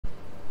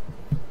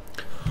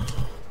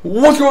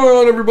What's going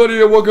on,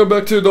 everybody, and welcome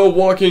back to The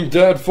Walking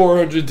Dead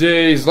 400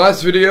 Days.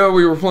 Last video,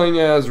 we were playing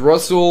as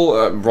Wyatt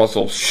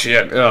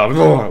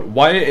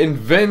and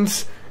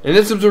Vince. In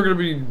this episode, we're going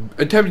to be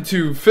attempting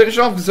to finish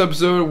off this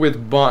episode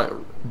with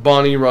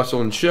Bonnie,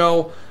 Russell, and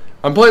Shell.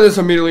 I'm playing this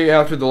immediately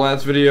after the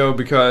last video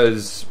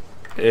because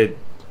I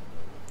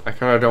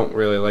kind of don't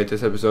really like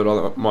this episode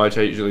all that much.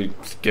 I usually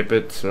skip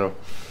it, so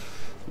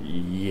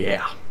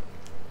yeah.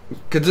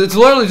 Because it's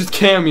literally just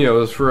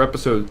cameos for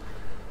episode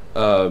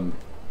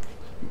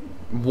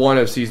 1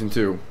 of season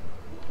 2.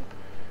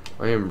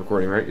 I am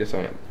recording, right? Yes,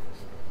 I am.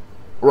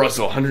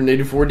 Russell,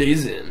 184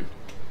 days in.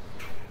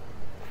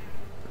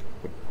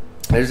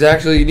 There's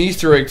actually an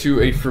Easter egg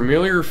to a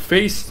familiar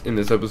face in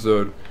this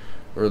episode,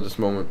 or this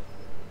moment.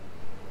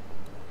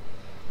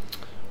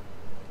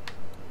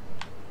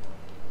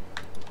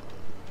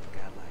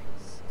 Got like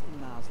 6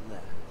 miles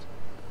left.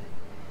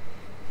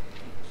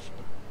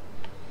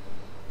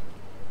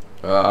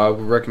 I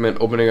would recommend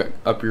opening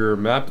up your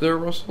map there,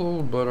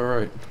 Russell, but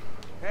alright.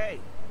 Hey,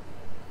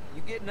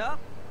 you getting up?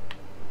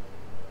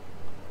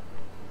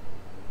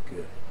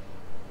 Good.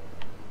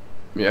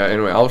 Yeah,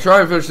 anyway, I'll try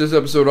and finish this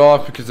episode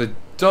off because I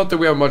don't think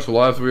we have much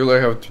left. We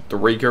only have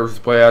 3 characters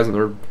to play as, and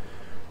they're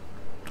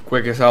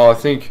quick as hell. I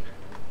think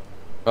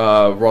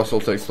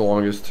Russell takes the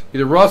longest.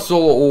 Either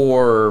Russell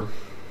or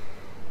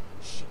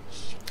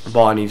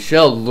Bonnie.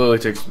 Shell literally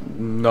takes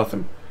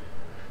nothing.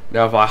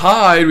 Now, if I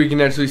hide, we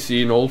can actually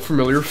see an old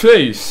familiar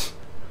face.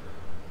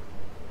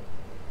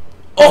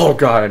 Oh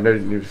god, I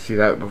didn't even see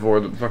that before.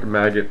 The fucking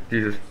maggot.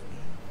 Jesus.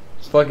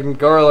 It's fucking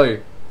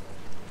Carly.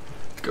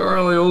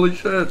 Carly, holy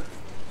shit.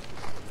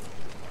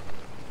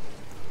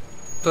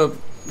 So,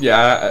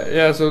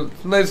 yeah, so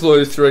nice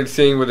little Easter egg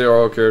seeing with their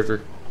old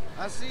character.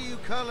 I see you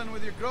cuddling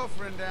with your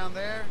girlfriend down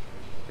there.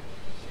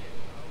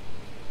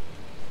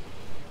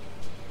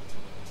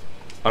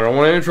 I don't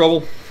want any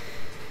trouble.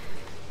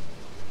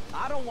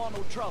 I don't want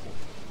no trouble.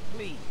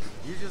 Please.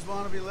 You just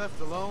want to be left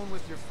alone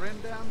with your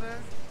friend down there?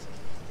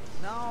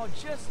 No,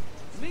 just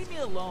leave me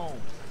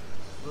alone.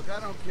 Look, I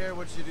don't care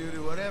what you do to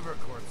whatever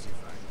corpse you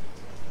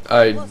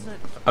find.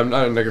 I'm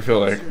not a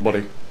necrophiliac,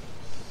 buddy.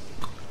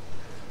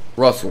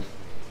 Russell.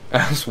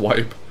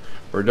 Asswipe.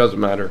 Or it doesn't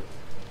matter.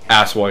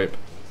 Asswipe.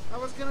 I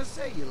was gonna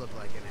say you look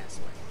like an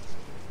asswipe.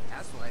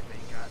 Asswipe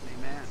ain't got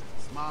any manners.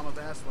 Mom of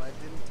asswipe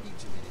didn't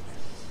teach him any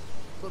manners.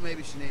 But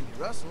maybe she named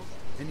you Russell,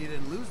 and you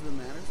didn't lose the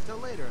manners till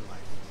later in life.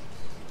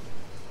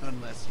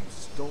 Unless you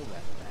stole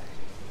that bag.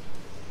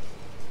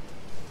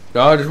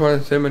 No, I just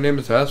wanted to say my name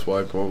is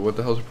Asswipe. Well, what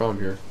the hell's the problem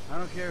here? I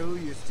don't care who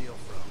you steal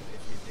from,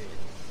 if you did.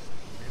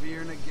 Maybe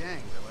you're in a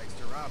gang that likes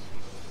to rob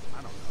people.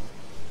 I don't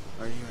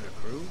know. Are you in a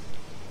crew?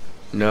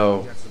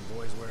 No. You got some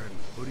boys wearing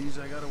hoodies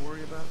I gotta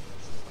worry about?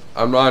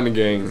 I'm not in a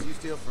gang. You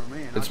steal from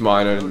me and It's I'll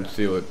mine, I take didn't that.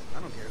 steal it.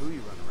 I don't care who you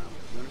run around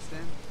with, you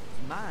understand?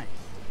 It's mine.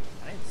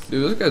 I didn't see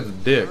Dude, this guy's a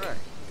dick. Alright,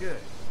 good.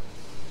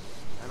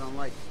 I don't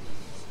like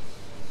thieves.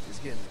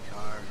 Just get in the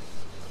car.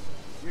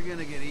 You're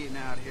gonna get eaten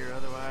out here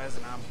otherwise,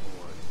 and I'm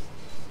bored.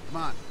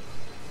 Come on.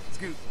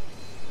 Scoot.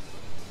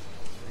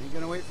 I ain't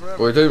gonna wait forever.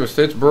 Boy, I tell you,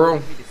 Statesboro.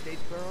 me to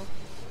Statesboro.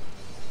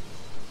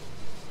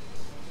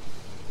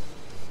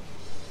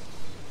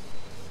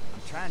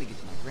 I'm trying to get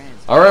to my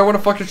grandson. Alright, I want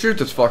to fucking shoot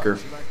this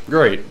fucker.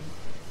 Great.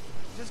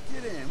 Just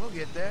get in. We'll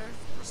get there.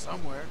 Or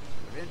somewhere.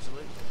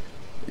 Eventually.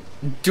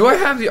 Do I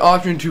have the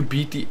option to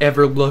beat the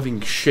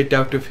ever-loving shit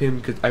out of him?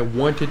 Because I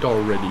want it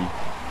already.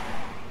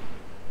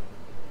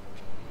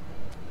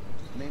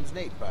 Name's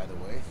Nate, by the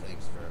way.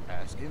 Thanks for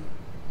asking.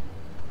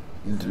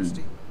 You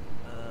thirsty?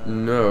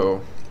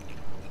 No.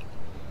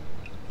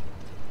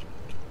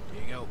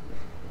 Here you go.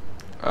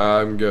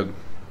 I'm good.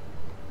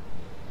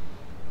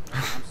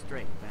 I'm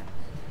straight, man.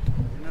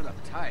 You're not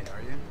uptight,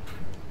 are you?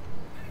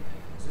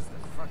 This is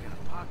the fucking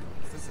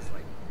apocalypse. This is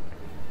like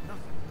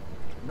nothing.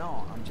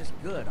 No, I'm just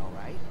good, all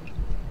right?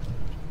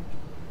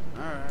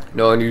 Alright.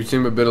 No, and you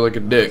seem a bit like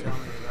a dick. Tell me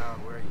about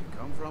where you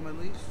come from, at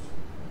least.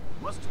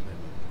 Must have been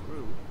with the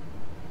crew.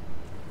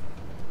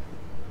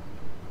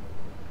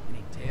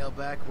 Any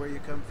tailback where you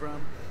come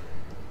from?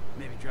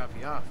 Maybe drop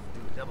you off,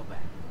 do a double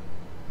back.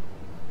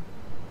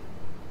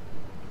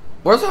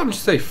 Why does I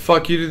just say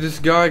fuck you to this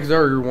guy? Because I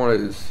already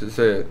wanted to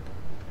say it.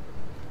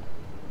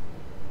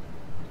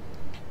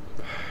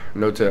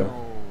 No tail. No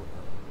tail.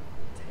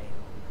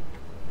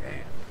 Damn.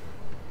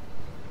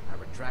 I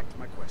retract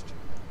my question.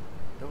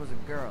 There was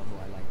a girl who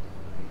I liked,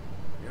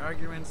 right? You're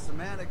arguing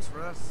semantics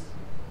for us.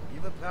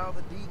 Give a pal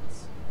the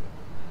deets.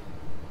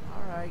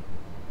 All right.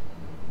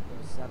 There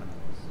was 7 of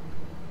us.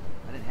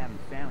 I didn't have any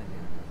family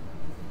there.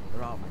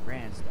 They're all my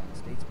grands down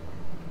in Statesboro.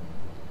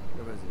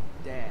 There was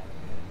a dad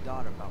who had a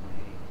daughter about my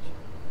age.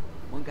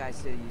 One guy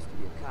said he used to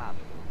be a cop.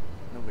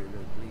 Nobody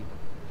really believed him.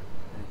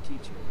 And a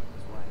teacher,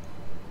 his wife.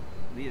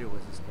 Leader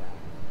was this guy,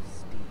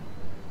 Steve.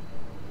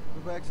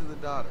 Go back to the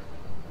daughter.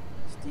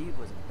 Steve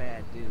was a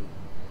bad dude,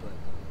 but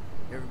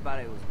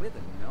everybody was with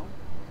him, you know?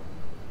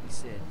 He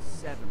said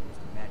 7 was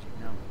the magic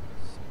number,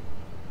 so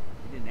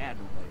he didn't add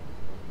nobody.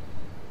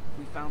 If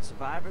we found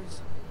survivors,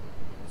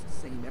 it was the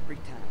same every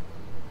time.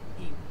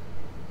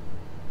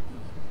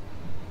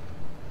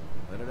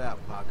 out,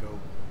 Paco.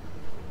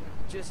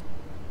 Just,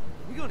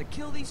 we gonna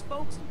kill these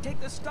folks and take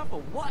their stuff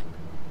or what?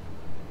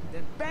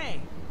 Then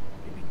bang,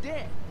 they'd be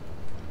dead.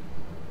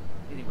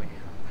 Anyway,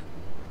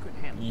 I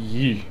couldn't handle it.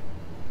 Yeah.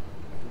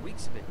 After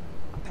weeks of it,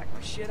 I packed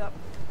my shit up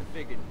and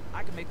figured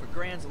I could make for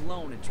grands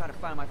alone and try to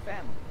find my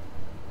family.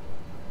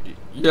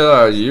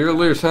 Yeah, you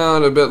really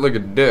sound a bit like a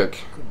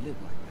dick. Couldn't live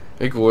like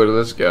that. Equal to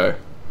this guy.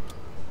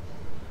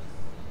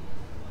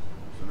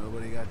 So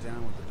nobody got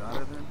down with the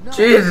daughter then? No,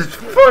 Jesus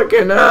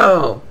fucking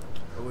hell!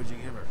 What would you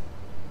give her?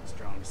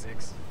 Strong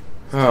 6?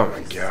 Oh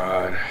my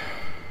god.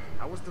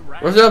 How was the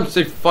rat? What's up?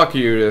 Say fuck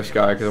you to this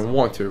guy, because I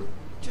want to.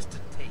 Just a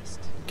taste.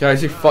 Can I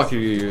say fuck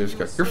you to this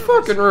guy? You're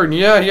fucking rude.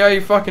 Yeah,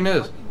 he fucking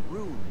is. Fucking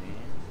rude,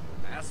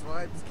 man.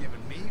 Asswife's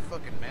giving me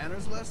fucking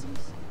manners lessons?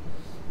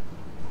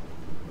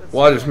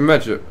 Well, I just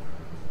met you.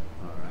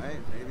 Alright,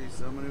 maybe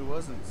someone who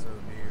wasn't so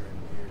near and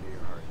dear to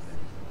your heart then.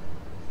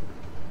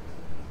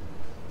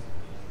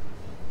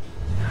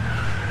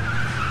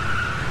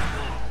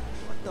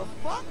 What the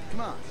fuck? Come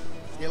on,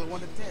 scale of 1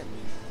 to 10.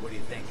 What do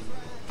you think?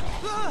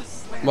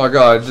 My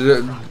god,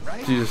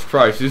 Jesus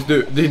Christ. This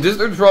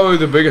dude's probably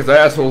the biggest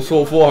asshole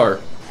so far.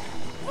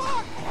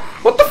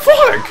 What the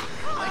fuck?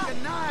 Like a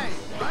 9,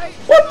 right?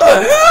 What the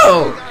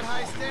hell? You got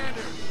high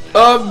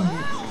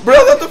standards.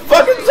 Bro, that's a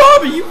fucking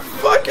zombie, you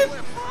fucking...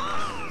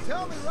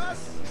 Tell me,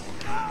 Russ.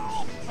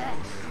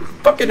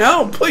 Fucking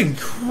hell, please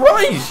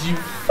Christ, you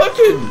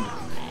fucking...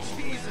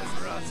 Jesus,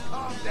 Russ,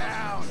 calm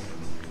down.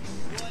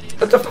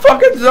 That's a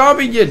fucking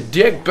zombie, you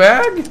dick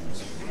bag. Damn it.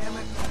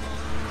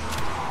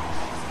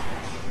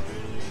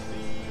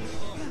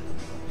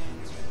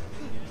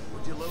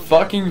 Would you load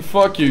Fucking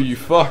fuck you, you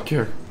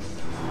fucker.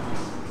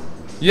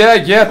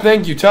 Yeah,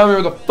 thank you. Tell me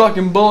where the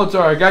fucking bullets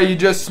are. A guy you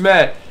just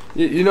met.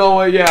 You know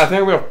what? Yeah, I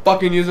think I'm gonna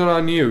fucking use it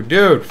on you.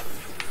 Dude.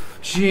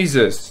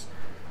 Jesus.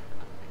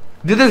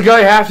 Did this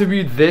guy have to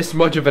be this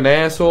much of an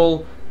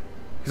asshole?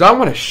 Because I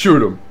want to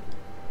shoot him.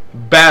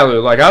 Badly.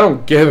 Like, I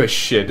don't give a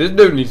shit. This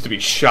dude needs to be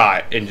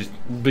shot and just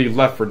be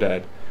left for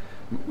dead.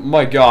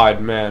 My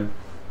god, man.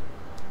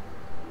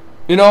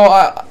 You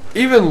know,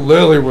 even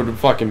Lily would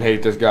fucking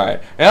hate this guy.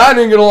 And I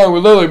didn't get along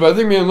with Lily, but I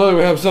think me and Lily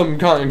would have something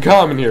in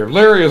common here.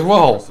 Larry as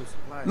well.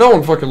 No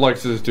one fucking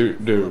likes this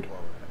dude.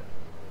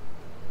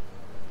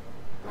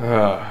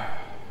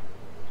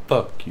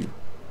 Fuck you.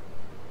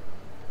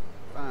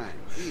 Fine.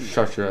 Easy.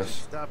 Shut your ass.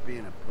 Stop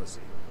being a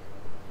pussy.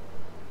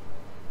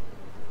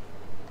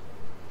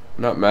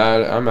 Not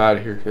mad. I'm out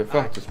of here. Yeah,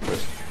 fuck this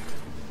place.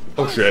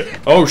 Oh shit.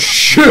 Oh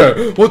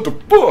shit. What the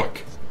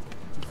fuck?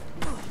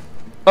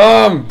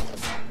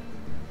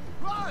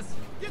 Ross,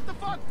 get the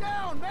fuck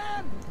down,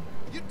 man.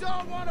 You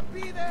don't want to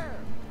be there.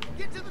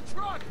 Get to the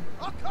truck.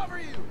 I'll cover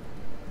you.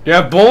 You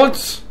have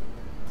bullets?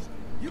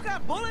 You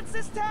got bullets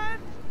this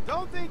time?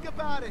 Don't think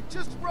about it.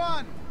 Just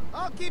run.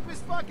 I'll keep his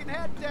fucking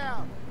head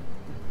down.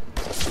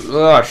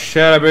 Oh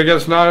shit. I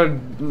guess no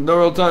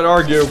real time to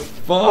argue.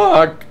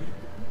 Fuck.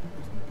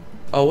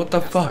 Oh, what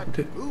the fuck?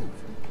 Dude? Move.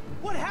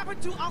 What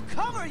happened to I'll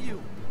cover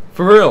you?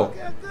 For real. Look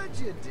how good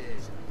you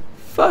did.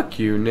 Fuck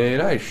you,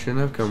 Nate. I shouldn't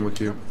have come with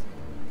you.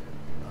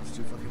 Oh, it's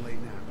too fucking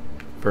late now.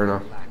 Fair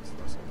enough. Relax,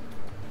 Russell.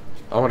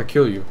 I want to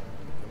kill you.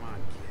 Come on,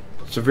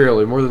 kid.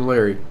 Severely, more than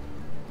Larry.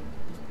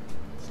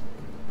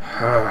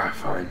 Ah,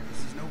 fine.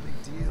 This is no big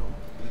deal.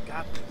 We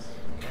got this,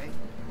 okay?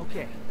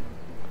 Okay.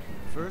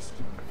 First,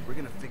 we're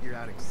gonna figure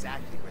out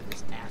exactly where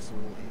this asshole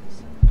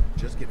is.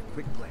 Just get a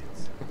quick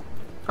glance.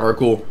 Alright,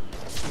 cool.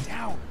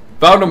 Down.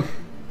 Found him.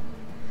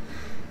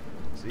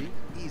 See?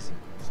 Easy.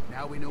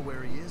 Now we know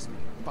where he is. We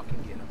can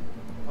fucking get him.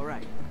 All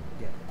right.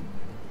 Yeah.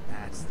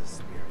 That's the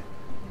spirit.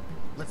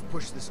 Let's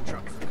push this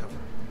truck for cover.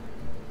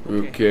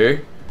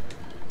 Okay.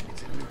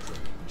 It's in neutral.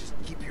 Just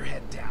keep your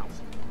head down.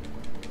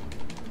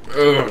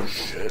 Oh,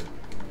 shit.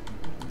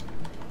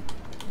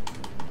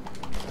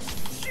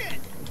 Shit!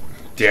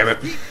 Damn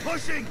it. Keep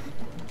pushing!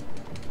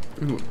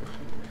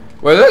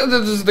 Wait,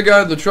 this is the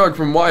guy in the truck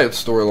from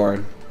Wyatt's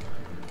storyline.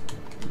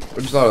 I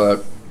just thought of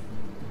that.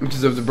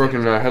 Because of the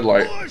broken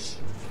headlight. Push!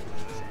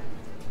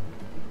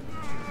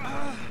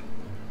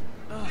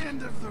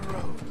 End of the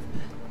road.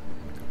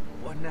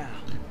 What now?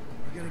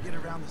 We gotta get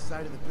around the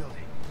side of the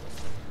building.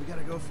 We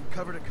gotta go from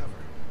cover to cover.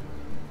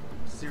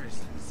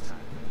 Seriously this time.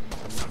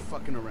 I'm not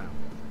fucking around.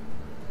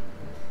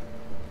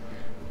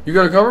 You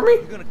gonna cover me?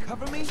 You gonna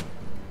cover me?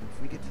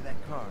 If we get to that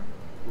car,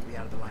 we'll be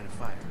out of the line of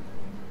fire.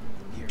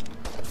 Here.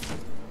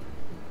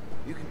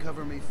 You can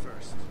cover me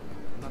first.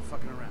 I'm not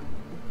fucking around.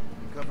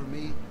 You cover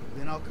me,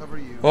 then I'll cover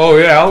you. Oh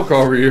yeah, I'll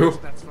cover you.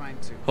 That's fine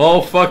too.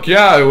 Oh fuck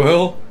yeah, I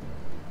will.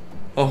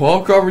 Oh,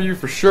 I'll cover you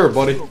for sure,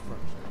 buddy. Go first.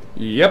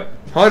 Yep,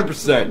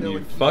 100%, you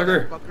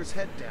fucker. Fucker's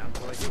head down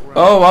till I get where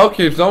Oh, I'll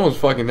keep someone's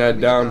fucking head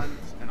down.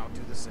 and I'll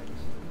do the same.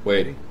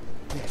 Wait.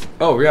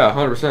 Oh yeah,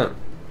 100%.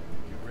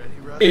 You ready,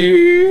 Russ?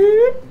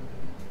 Eep.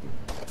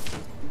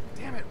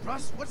 Damn it,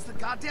 Russ! What's the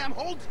goddamn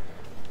hold?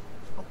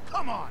 Oh,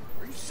 come on!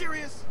 Are you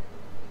serious?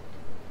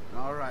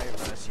 All right,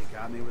 Russ, you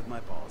got me with my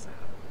balls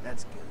out.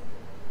 That's good.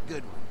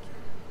 Good one,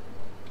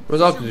 kid. I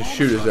was about to just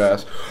shoot his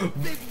ass.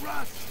 Big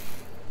Russ!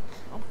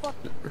 I'm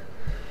fucking.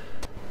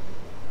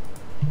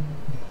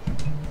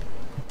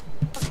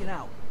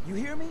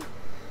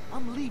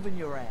 I'm leaving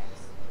your ass.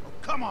 Oh,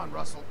 come on,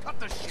 Russell. Cut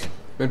the shit.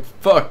 Man,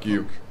 fuck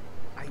you.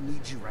 I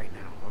need you right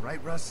now, all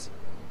right, Russ?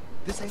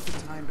 This ain't the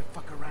time to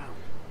fuck around.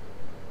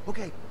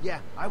 Okay, yeah,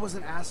 I was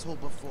an asshole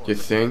before. You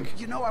think?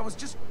 You know, I was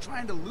just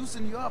trying to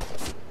loosen you up.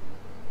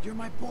 You're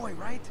my boy,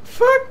 right?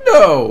 Fuck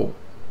no.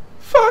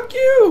 Fuck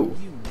you.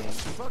 You name.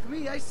 Fuck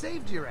me, I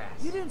saved your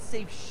ass. You didn't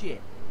save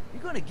shit.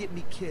 You're gonna get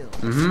me killed.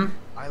 Mm-hmm.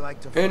 I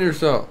like to And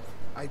yourself.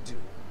 I do,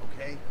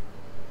 okay?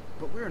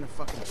 But we're in a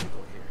fucking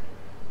pickle here.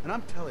 And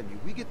I'm telling you,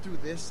 we get through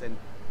this and,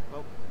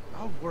 well,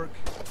 I'll work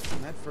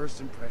on that first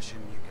impression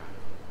you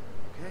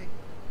got. Okay?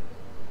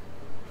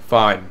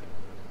 Fine.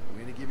 I'm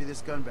gonna give you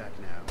this gun back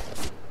now,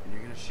 and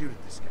you're gonna shoot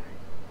at this guy.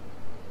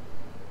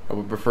 I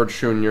would prefer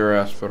shooting your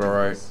ass, but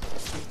alright.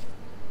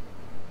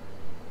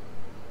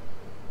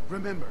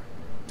 Remember,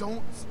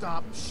 don't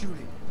stop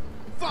shooting.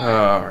 Fire!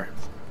 Alright.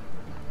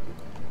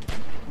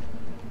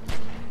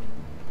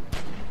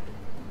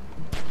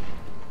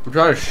 I'm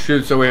trying to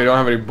shoot so we don't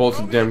have any bullets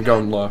of damn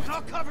gun left.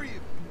 I'll cover you.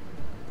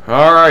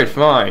 Alright,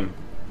 fine.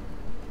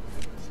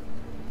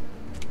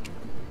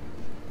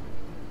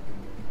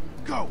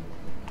 Go.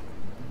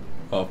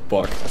 Oh,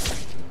 fuck.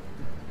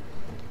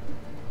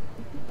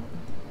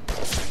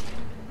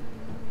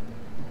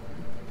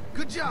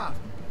 Good job.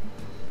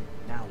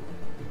 Now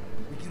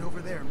We get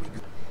over there and we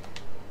go.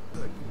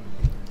 Good.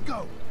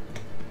 Go.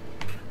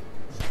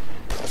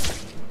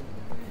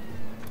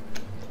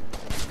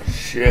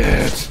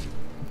 Shit.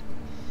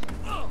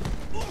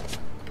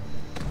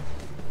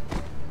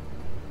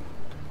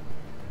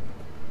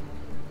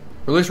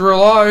 At least we're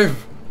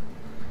alive.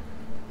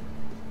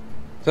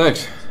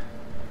 Thanks.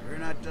 We're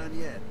not done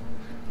yet.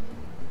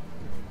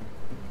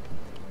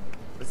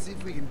 Let's see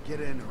if we can get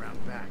in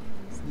around back.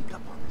 Sneak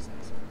up on this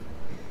asshole.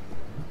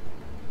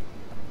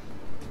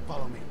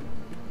 Follow me.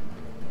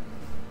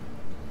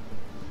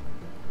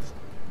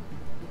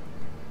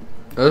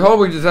 I hope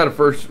we just had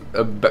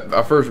a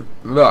bad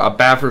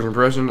first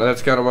impression.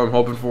 That's kind of what I'm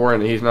hoping for,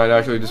 and he's not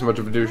actually this much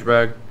of a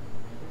douchebag.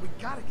 We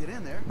gotta get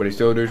in there. But he's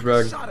still a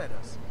douchebag. Shot at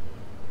us.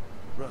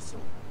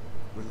 Russell,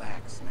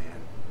 relax,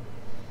 man.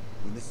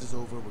 When this is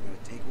over, we're gonna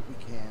take what we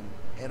can,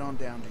 head on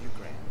down to your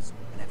grand's,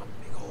 and have a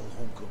big old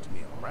home-cooked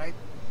meal, all right?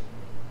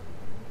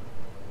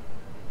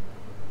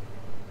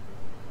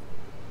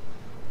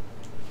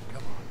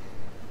 Come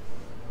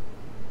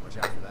on. Watch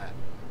out for that.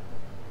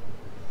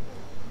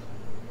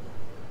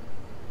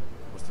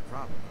 What's the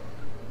problem?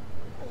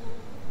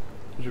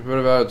 You should put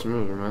about its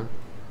misery, man.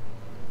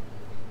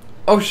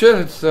 Oh shit,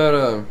 it's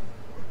that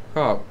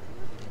cop.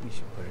 we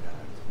should put it out.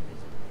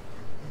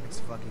 It's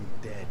fucking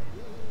dead.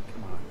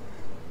 Come on.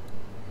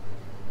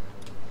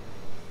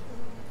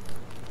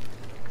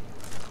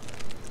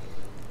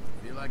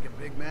 Feel like a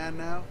big man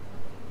now?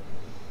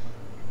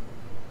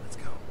 Let's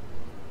go.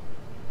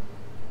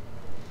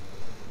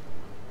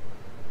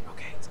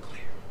 Okay, it's clear.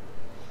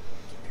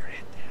 Keep your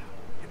head down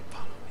and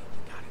follow me.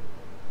 You got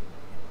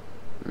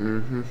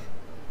it. Mm-hmm.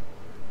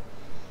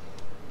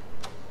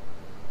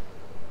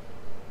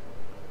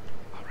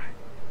 All right.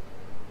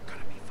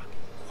 Gotta be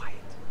fucking quiet.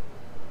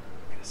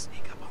 We're gonna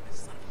sneak up on this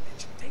son of a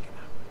bitch and take him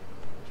out.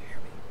 You hear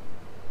me?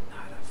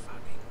 Not a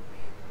fucking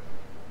beat.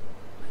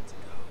 Let's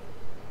go.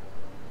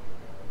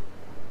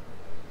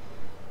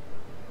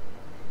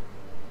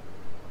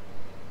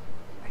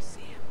 I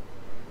see him.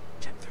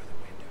 Check through the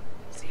window.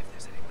 See if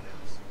there's anyone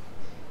else.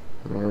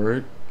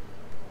 Alright.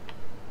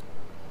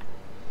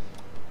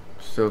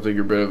 Still think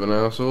you're a bit of an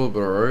asshole,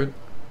 but alright.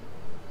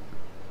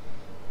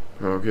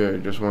 Okay,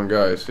 just one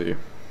guy I see. I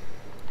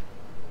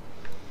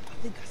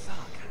think I saw a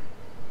guy.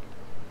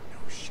 No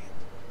shit.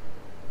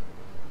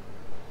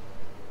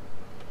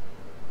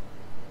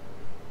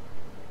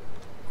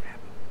 Grab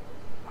him.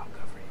 I'll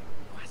cover you.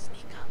 Oh, I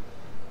sneak up.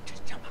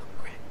 Just jump out and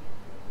grab him.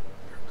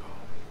 Your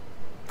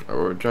call.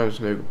 I would try to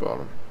sneak up on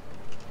him.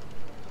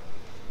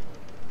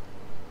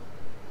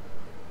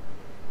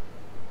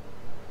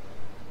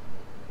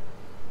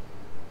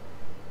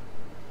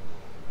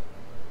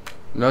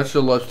 Nudge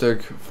the left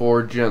stick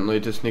forward gently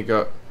to sneak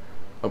up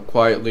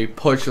quietly.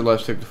 Push the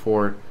left stick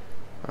forward.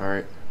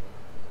 Alright.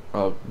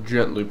 I'll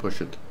gently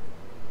push it.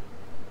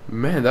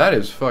 Man, that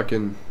is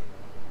fucking...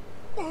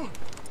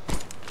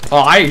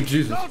 Oh,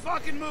 Jesus. Don't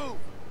fucking move!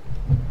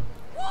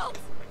 Walt!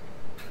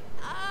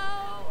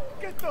 Oh!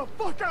 Get the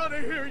fuck out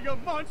of here, you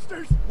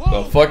monsters!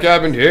 The fuck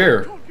happened I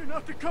here? told you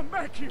not to come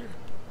back here.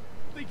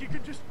 Think you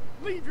could just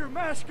leave your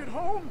mask at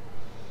home?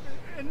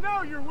 And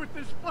now you're with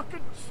this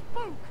fucking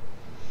spook.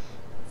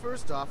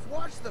 First off,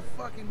 watch the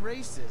fucking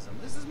racism.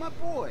 This is my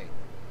boy.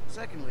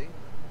 Secondly,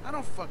 I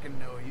don't fucking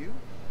know you.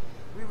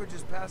 We were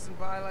just passing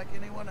by like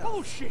anyone else.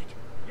 Bullshit!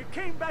 You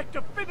came back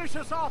to finish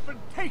us off and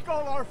take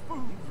all our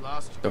food. You've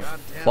lost your The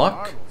goddamn fuck?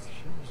 marbles.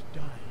 She's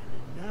dying,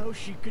 and now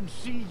she can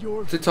see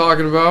your... What's he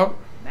talking about?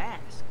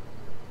 Mask?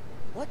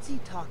 What's he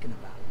talking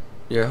about?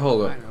 Yeah,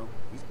 hold I up. know.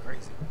 He's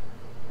crazy.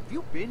 Have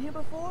you been here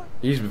before?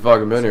 He's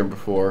fucking been here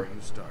before.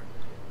 You start.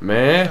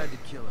 Man. Tried to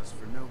kill us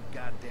for no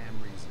goddamn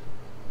reason.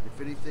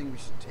 If anything, we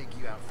should take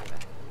you out for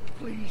that.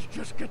 Please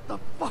just get the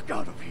fuck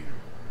out of here.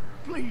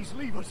 Please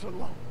leave us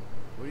alone.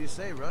 What do you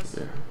say, Russ?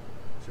 Yeah.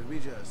 Should we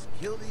just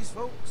kill these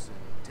folks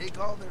and take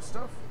all their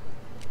stuff?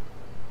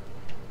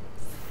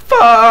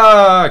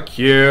 Fuck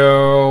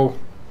you.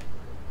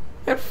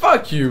 And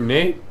fuck you,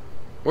 Nate.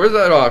 Where's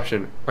that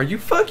option? Are you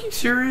fucking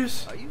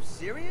serious? Are you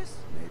serious?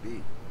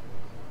 Maybe.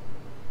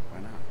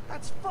 Why not?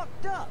 That's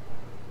fucked up.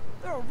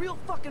 There are real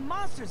fucking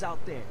monsters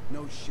out there.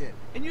 No shit.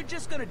 And you're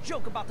just gonna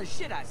joke about the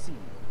shit I seen.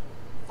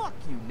 Fuck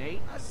you,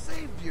 Nate. I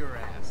saved your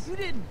ass. You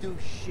didn't do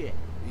shit.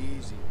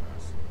 Easy,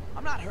 Russ.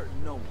 I'm not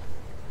hurting no one.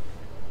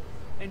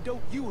 And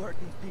don't you hurt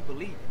these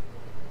people either.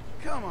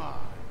 Come on.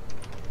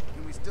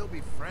 Can we still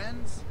be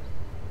friends?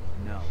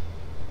 No.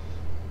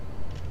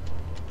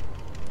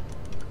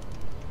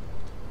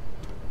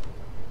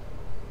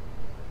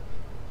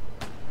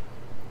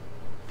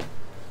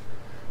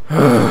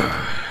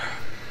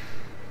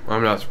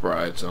 I'm not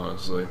surprised,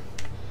 honestly.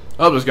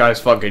 I hope this guy's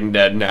fucking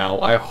dead now.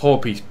 I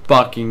hope he's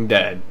fucking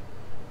dead.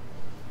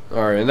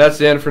 Alright, and that's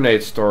the end for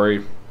Nate's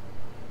story.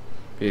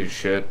 Piece of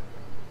shit.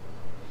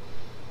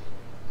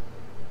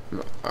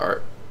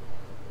 Alright.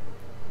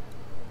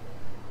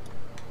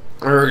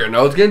 There we go.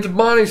 Now let's get into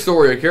Bonnie's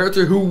story, a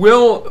character who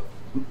will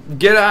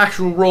get an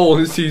actual role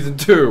in season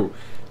 2.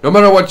 No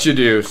matter what you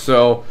do.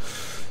 So,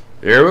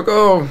 here we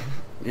go.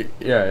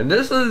 Yeah, and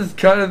this is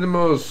kind of the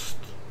most...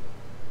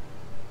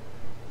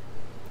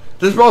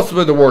 This is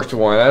possibly the worst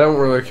one. I don't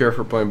really care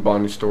for playing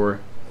Bonnie's story.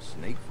 A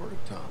snake for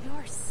a tongue.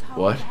 You're so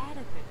What? bad at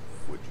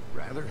this. Would you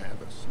rather have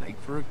a snake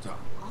for a tongue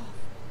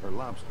or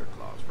lobster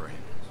claws for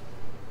hands?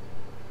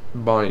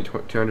 Bonnie,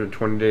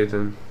 220 days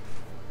in.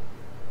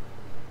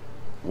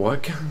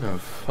 What kind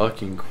of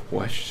fucking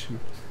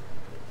question?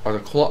 Are the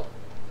claw...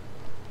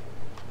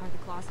 Are the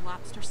claws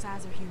lobster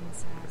size or human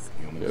size?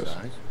 Human Yes.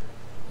 size?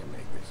 And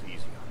make this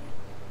easy on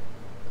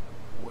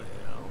you.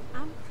 Well,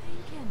 I'm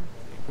thinking.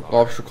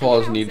 Lobster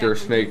claws How need their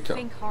exactly do you snake tongue.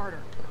 Think harder.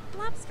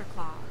 Lobster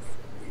claws.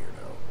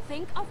 weirdo.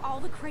 Think of all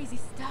the crazy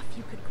stuff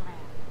you could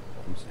grab.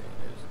 All I'm saying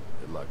is,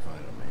 good luck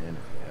finding a man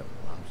if you have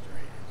lobster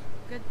hands.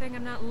 Good thing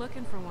I'm not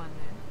looking for one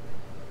then.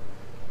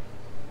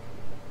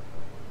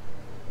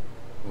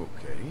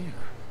 Okay.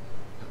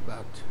 How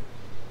about...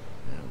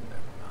 never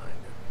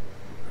mind.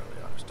 You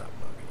probably ought to stop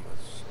bugging you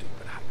with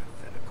stupid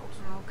hypotheticals.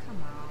 Oh,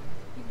 come on.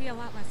 You'd be a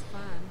lot less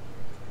fun.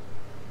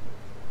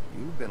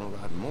 You've been a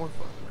lot more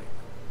fun lately.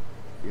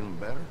 Feeling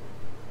better?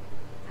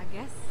 I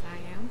guess I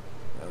am.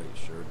 Well, you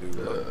sure do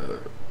look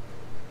better.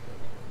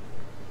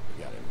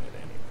 You gotta admit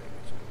anything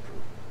is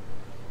improved.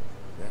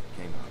 That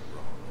came out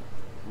wrong.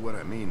 What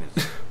I mean is...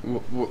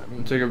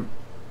 Take a...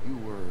 You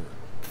were...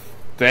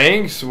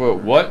 Thanks?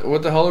 What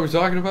the hell are we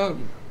talking about?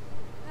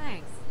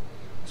 Thanks,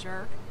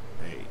 jerk.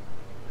 Hey,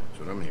 that's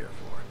what I'm here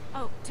for.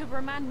 Oh, to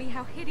remind me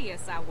how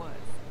hideous I was.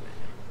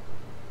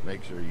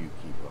 Make sure you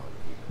keep on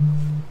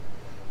keeping.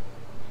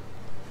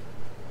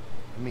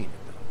 I mean it,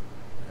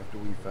 though. After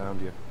we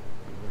found you,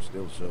 you were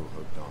still so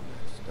hooked on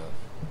that stuff.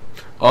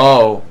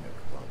 Oh, I never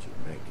thought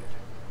you'd make it.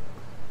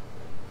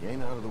 You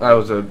ain't out of the that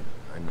was a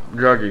I know.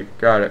 druggie.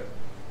 Got it.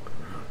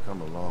 You've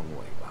come a long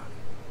way, Bonnie.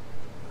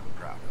 I'm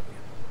proud of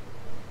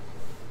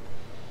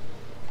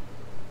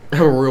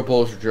you. I'm a real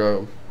poster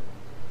child.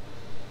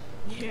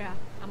 Yeah,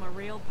 I'm a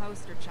real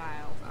poster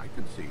child. I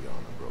could see you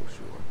on a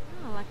brochure.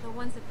 Oh, like the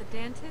ones at the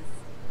dentist?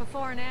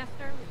 Before and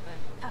after, with the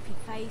puffy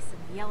face and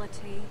the yellow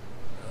teeth.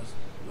 Just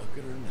look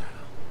at her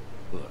now.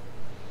 Look,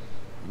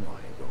 you know I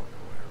ain't going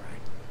nowhere,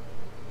 right?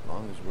 As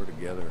long as we're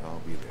together, I'll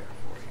be there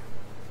for you.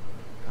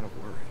 I'm kind of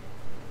worried.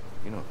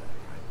 You know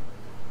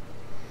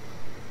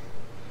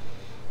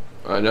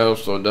that, right? I know,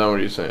 slow down. What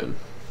are you saying?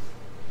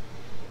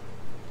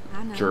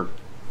 I know. Jerk.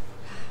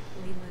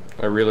 Leland,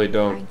 I really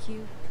don't. thank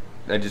you.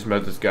 I just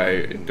met this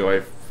guy. Do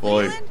I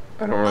fully... Leland?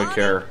 I don't really Bonnie?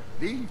 care.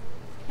 Dee,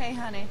 Hey,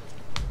 honey.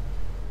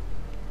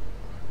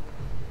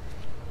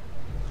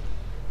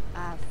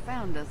 I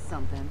found us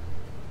something.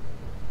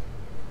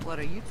 What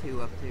are you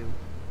two up to?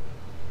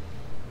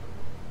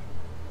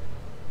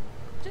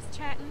 Just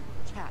chatting.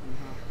 Chatting,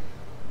 huh?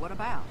 What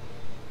about?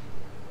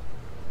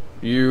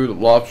 You, the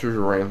lobsters,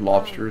 ran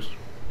lobsters.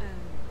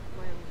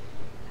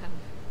 Well,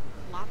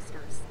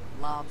 lobsters.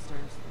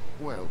 Lobsters.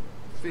 well,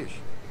 fish.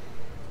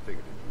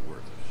 Figured it'd be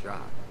worth a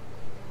shot.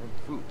 And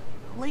food.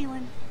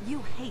 Leland,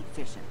 you hate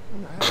fishing.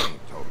 That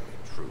ain't totally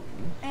true.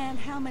 And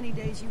how many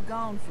days you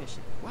gone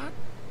fishing? What?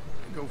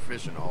 I go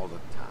fishing all the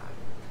time.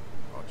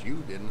 Thought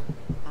you didn't.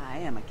 I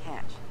am a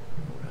catch.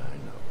 I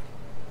know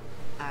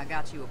it. I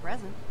got you a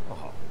present.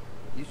 Oh,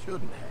 you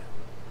shouldn't have.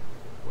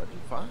 What'd you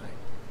find?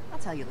 I'll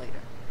tell you later.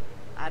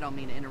 I don't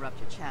mean to interrupt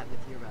your chat with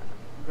your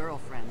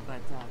girlfriend, but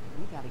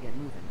we gotta get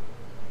moving.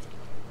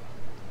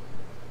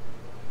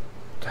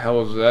 The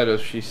hell is that?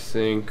 Does she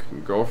think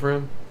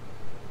girlfriend?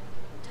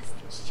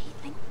 Does she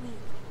think we...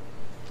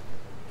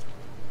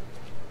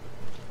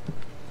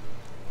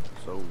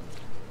 So,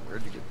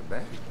 where'd you get the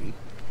bag, Dee?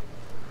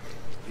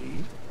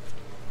 Dee?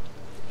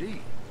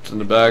 Dee? It's in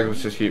the bag.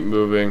 Let's just keep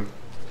moving.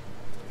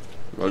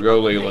 I'll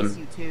go, Thanks, Leland.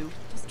 you two.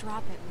 Just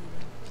drop it,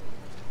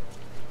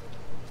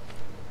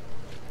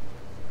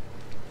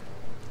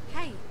 Leland.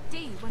 Hey,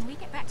 Dee, when we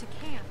get back to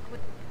camp...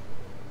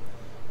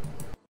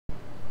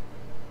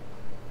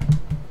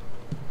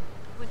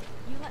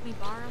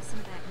 borrow some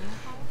of that nail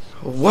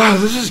polish? Wow,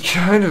 this is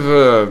kind of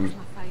a... It's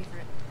my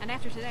favorite. And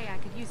after today, I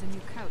could use a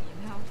new coat,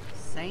 you know?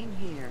 Same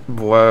here.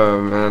 Wow,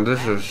 man, this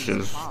is Back to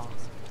just... balls.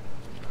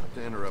 Not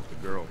to interrupt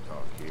the girl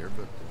talk here,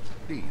 but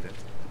Dee,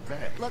 that's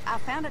bad. Look, I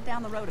found it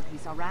down the road a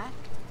piece, all right?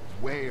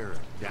 Where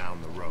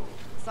down the road?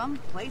 Some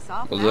place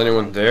off. Was that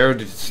anyone way. there?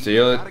 Did you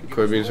steal it?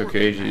 Quit being so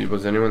cagey.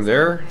 Was anyone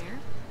there?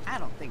 I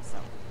don't think so.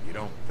 You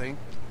don't think,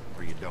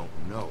 or you don't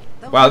know?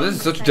 The Wow, way this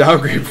is you such a say-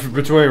 downgrade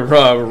between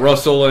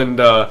Russell and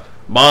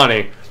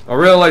Bonnie. I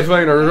really like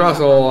playing as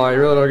Russell. I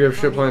really don't give a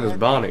shit playing as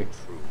Bonnie.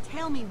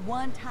 Tell me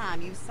one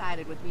time you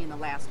sided with me in the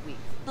last week.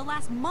 The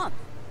last month.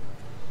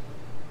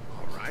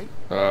 All right.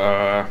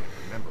 Uh,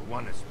 Remember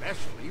one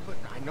especially, but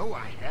I know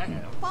I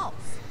have. False.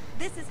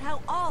 This is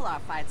how all our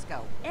fights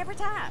go. Every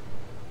time.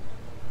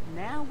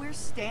 Now we're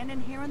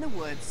standing here in the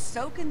woods,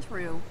 soaking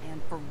through,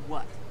 and for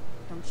what?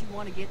 Don't you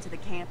want to get to the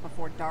camp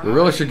before dark? we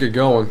really should get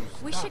going.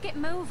 We should get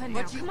moving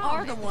now. But you Come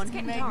are on, the it's one who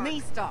getting made dark. me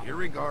stop.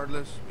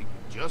 Irregardless, we can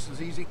just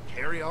as easy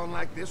carry on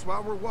like this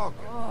while we're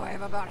walking. Oh,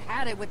 I've about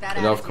had it with that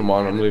Enough, attitude. come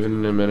on, I'm leaving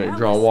in a minute. Now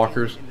John we're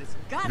Walkers. standing in this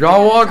goddamn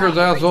John Walkers,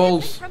 dark,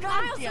 assholes. From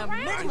miles goddamn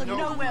around. middle of I know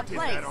nowhere you did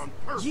place. that on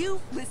purpose.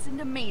 You listen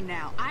to me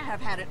now. I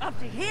have had it up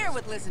to here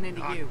with listening to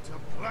Not you.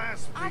 to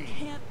blaspheme. I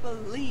can't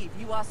believe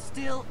you are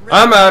still.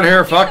 I'm out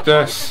here, fuck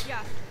this. Yeah,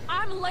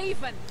 I'm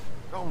leaving.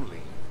 Don't leave,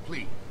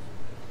 please.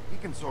 We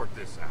can sort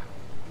this out.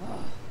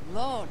 Oh,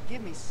 Lord,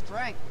 give me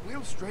strength.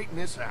 We'll straighten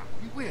this out.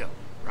 We will.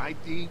 Right,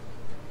 Dee?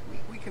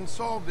 We can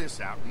solve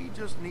this out. We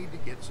just need to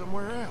get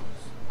somewhere else.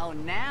 Oh,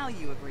 now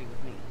you agree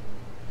with me.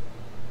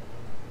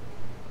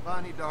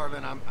 Bonnie,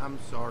 darling, I'm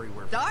sorry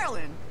we're...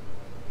 Darling,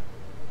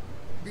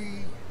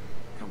 Dee,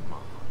 come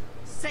on.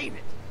 save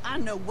it. I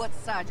know what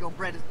side your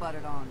bread is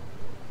buttered on.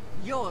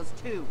 Yours,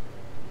 too.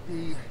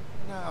 Dee,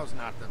 now's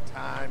not the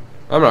time.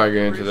 I'm not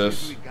getting into Whatever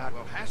issues this. we got,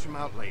 we'll hash them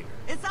out later.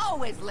 It's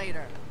always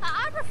later.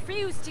 I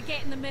refuse to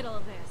get in the middle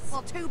of this.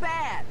 Well, too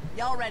bad.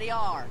 You already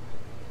are.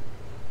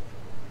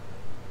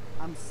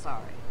 I'm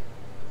sorry.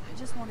 I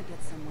just want to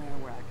get somewhere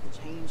where I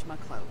can change my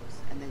clothes,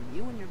 and then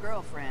you and your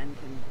girlfriend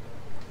can...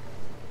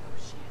 Oh,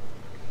 shit.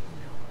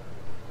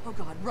 Oh, no. Oh,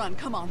 God, run.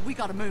 Come on. We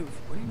gotta move.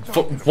 What are you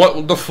talking about?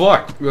 What the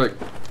fuck? Like,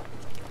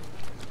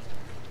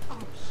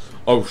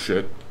 oh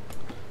shit.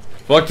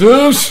 Fuck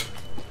this!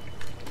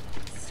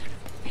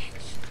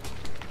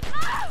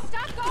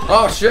 Stop going.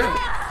 Oh shit!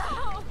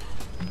 Oh.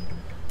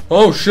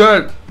 Oh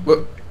shit!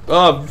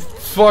 What?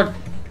 Fuck.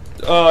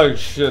 Oh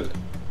shit.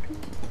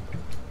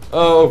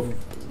 Oh,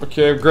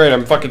 okay, great.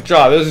 I'm fucking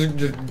shot. This is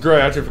just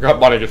great. I actually forgot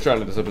Bonnie gets shot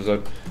in this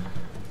episode.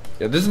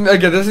 Yeah, this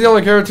is the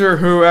only character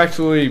who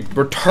actually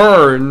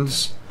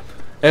returns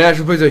and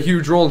actually plays a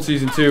huge role in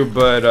season 2,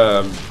 but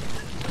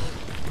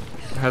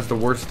has the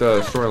worst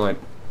storyline.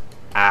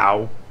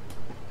 Ow.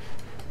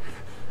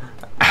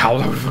 Ow,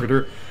 that would fucking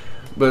hurt.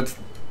 But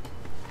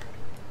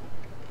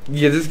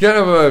yeah, this kind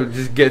of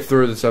just get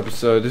through this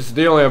episode. This is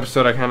the only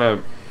episode I kind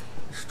of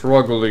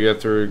struggle to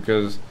get through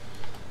because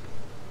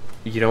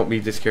you don't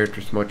meet this character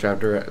as much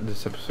after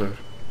this episode.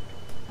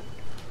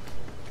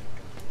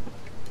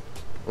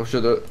 Oh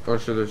shit,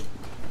 there's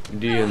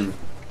D and...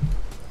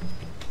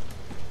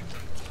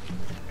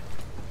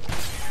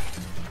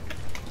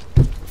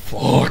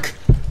 Fuck!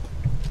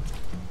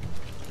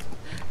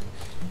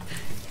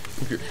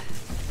 Okay.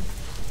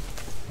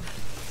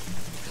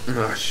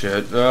 Oh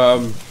shit,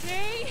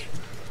 Hey,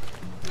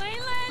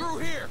 Leyland. Through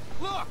here!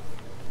 Look!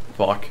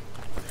 fuck.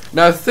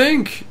 Now I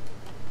think...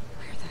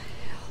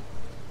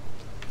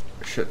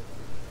 Shit.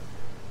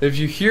 If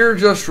you hear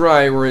just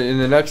right, we're in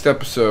the next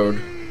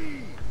episode.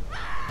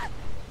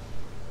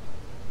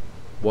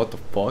 What the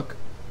fuck?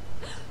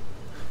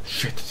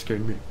 Shit, that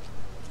scared me.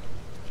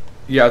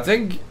 Yeah, I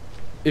think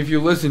if you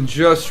listen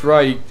just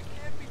right,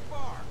 Can't be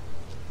far.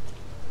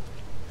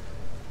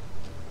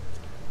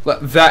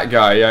 that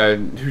guy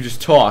who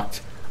just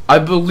talked, I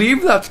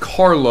believe that's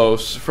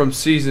Carlos from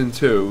season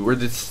 2, where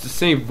it's the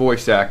same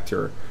voice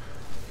actor.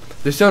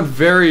 They sound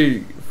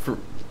very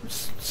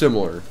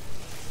similar.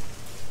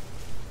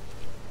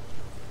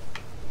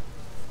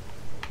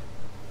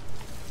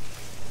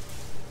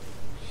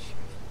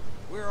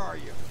 Where are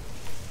you?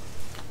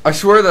 I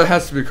swear that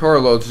has to be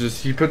Carlos,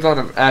 just he puts on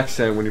an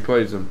accent when he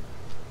plays him.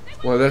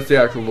 Well, that's the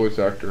actual voice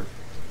actor.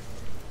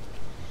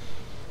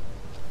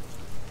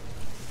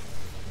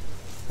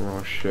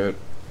 Oh shit.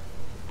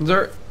 Is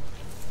there...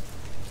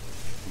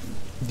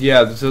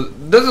 Yeah, so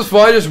this is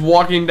fine, just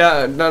walking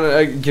down,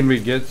 can we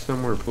get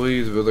somewhere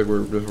please? I feel like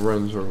we're just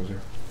running circles here.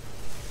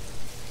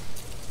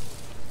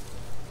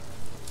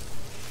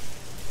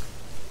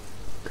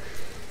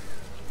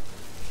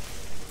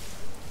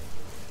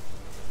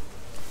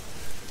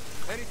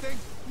 Anything?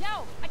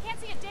 No, I can't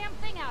see a damn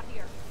thing out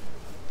here.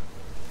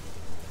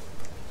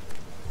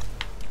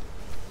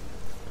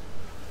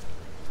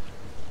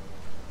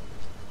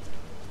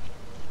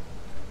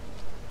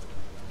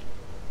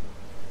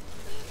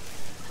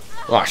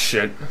 Oh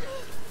shit.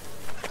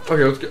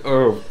 Okay, let's get.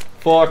 Oh,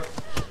 fuck.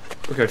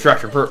 Okay,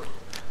 tractor perp.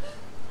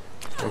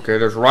 Okay,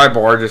 there's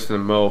Rybar just in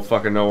the middle of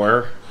fucking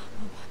nowhere.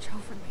 Watch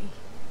over me.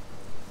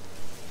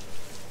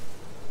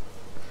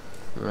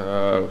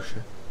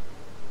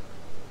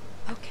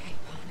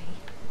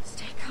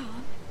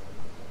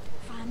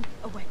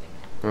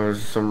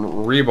 there's some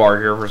rebar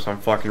here for some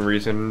fucking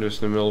reason,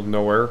 just in the middle of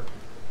nowhere.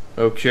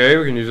 Okay,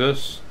 we can use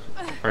this.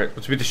 Alright,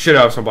 let's beat the shit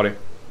out of somebody.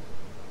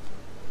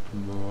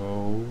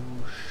 Oh,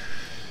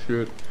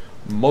 shit.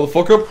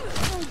 Motherfucker.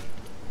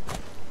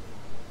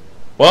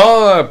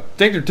 Well, I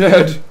think they're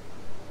dead.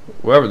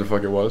 Whoever the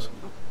fuck it was.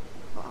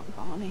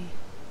 Bonnie.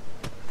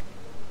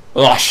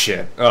 Oh,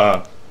 shit.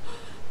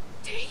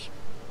 Dee.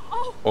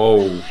 Oh.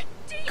 Oh,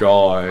 Dee.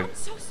 God. I'm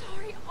so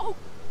sorry. Oh,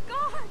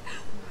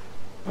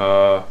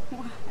 God.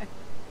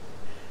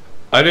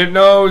 I didn't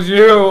know it was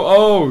you.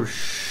 Oh,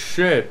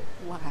 shit.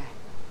 Why?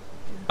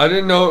 I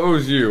didn't know it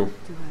was you.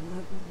 Do I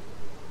look?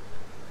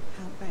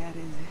 How bad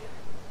is it?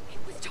 It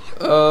was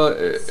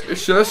dark.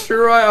 It's just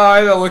your right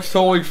eye that looks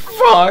totally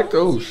fucked.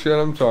 Oh, shit,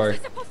 I'm sorry.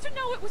 You're supposed to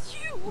know it was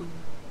you.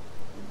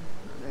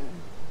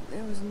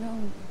 There was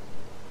no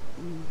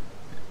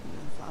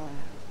fire.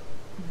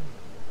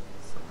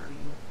 Sorry.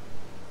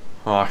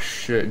 Oh,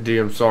 shit, D,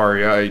 I'm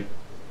sorry.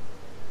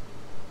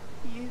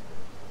 You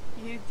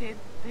did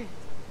this.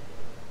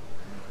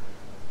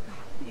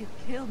 You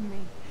killed me.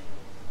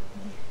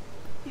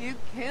 You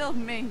killed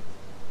me.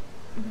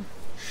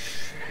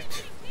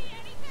 Shit.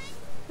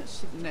 I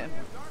should never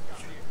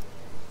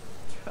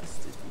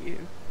trusted you.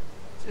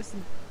 Just a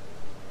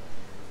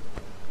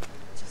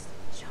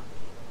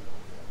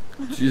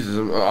junkie. Jesus,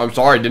 I'm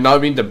sorry. I did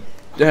not mean to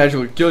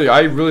actually kill you.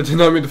 I really did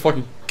not mean to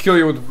fucking kill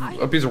you with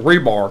a piece of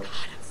rebar God,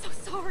 I'm so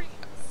sorry.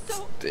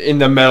 So. in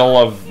the middle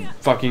of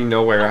fucking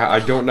nowhere. I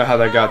don't know how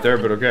that got there,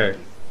 but okay.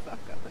 Fuck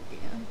up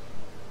again.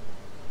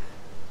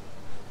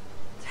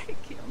 Take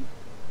him.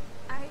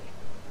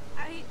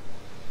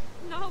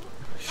 No.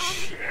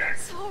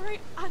 Sorry.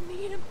 I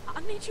need him.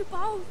 I need you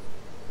both.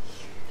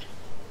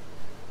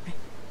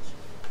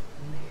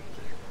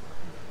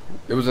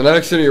 It was an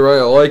accident, you're right.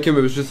 I like him.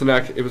 It was just an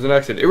accident. It was an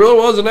accident. It really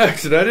was an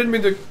accident. I didn't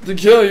mean to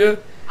kill you.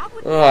 I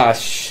would. Ah,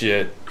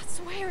 shit. I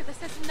swear this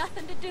has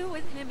nothing to do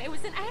with him. It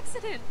was an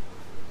accident.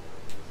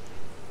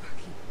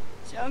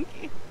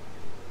 Junkie.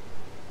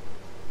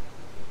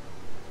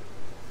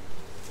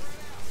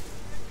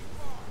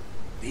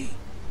 Dee,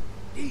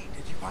 did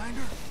you find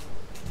her?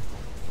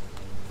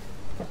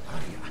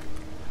 Honey,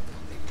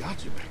 they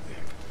got you back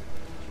there.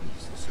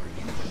 Jesus, are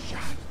you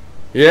shot?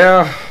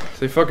 Yeah,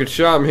 they fucking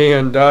shot me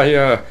and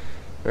I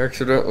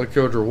accidentally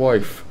killed your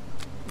wife.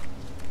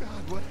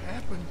 God, what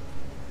happened?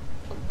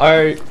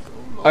 I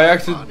Bonnie,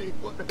 accidentally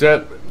what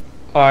that happened?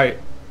 I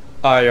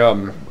God,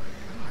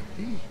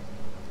 Dee.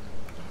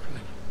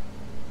 Darling,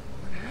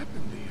 what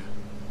happened to you?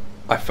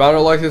 I found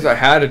it like this. I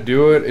had to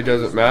do it. It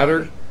doesn't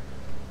matter.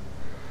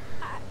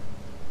 I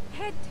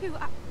had to.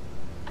 I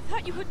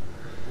thought you would.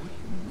 What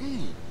do you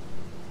mean?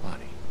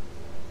 Bonnie,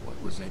 what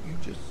was that you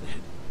just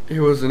said? It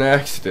was an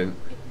accident.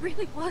 It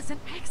really was an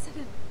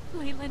accident,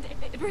 Leland.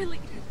 It really.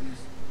 You did this?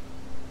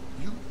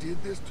 You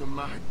did this to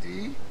my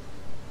Dee?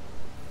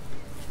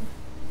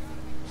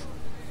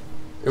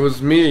 It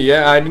was me.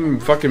 Yeah, I didn't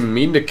fucking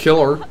mean to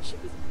kill I her. thought she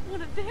was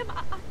one of them.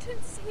 I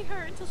didn't see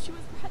her until she was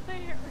right there. I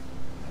don't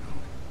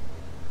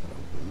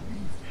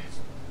believe this.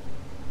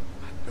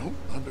 I don't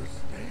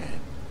understand.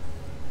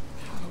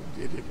 How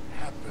did it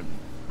happen?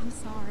 I'm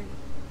sorry.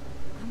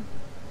 I'm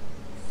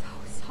so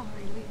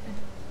sorry,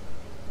 Leland.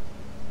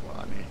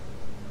 Bonnie.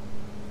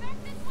 Back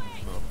this way.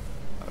 Oh,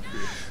 I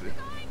feel sick.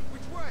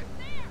 Which way?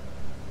 There.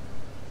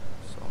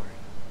 Sorry.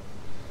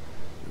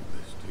 Do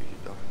this to you,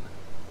 darling.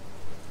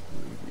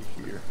 Leave me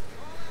here.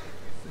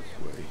 This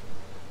way.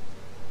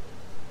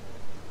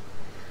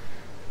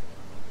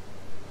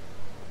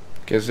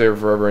 Can't stay here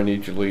forever. I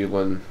need you,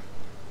 Leland.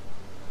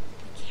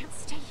 We can't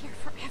stay here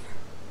forever.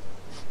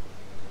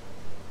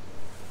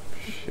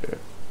 Shit.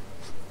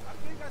 I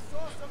think I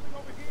saw something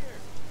over here.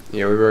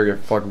 Yeah, we better get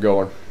fucking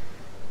going.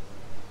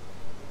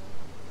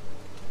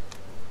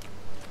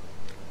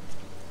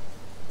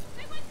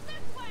 They went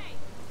this way.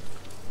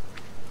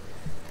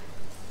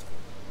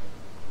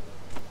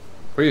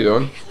 What are you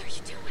doing? What the hell are you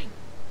doing?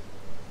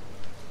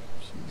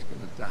 She's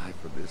gonna die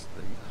for this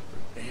thing. I for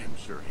damn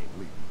sure ain't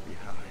leaving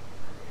behind.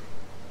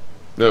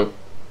 No.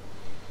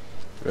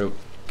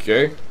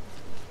 Okay.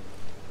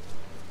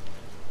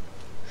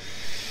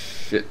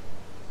 Shit.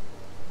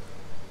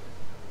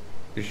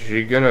 Is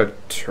she gonna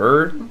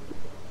turn?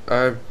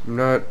 I'm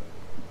not.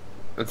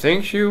 I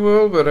think she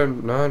will, but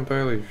I'm not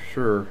entirely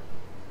sure.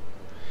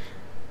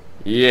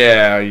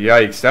 Yeah,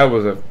 yikes. That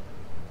was a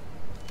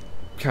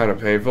kind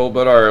of painful,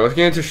 but alright, let's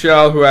get into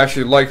Shell, who I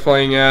actually like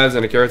playing as,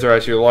 and a character I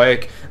actually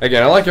like.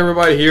 Again, I like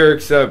everybody here,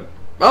 except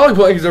I like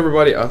playing as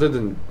everybody other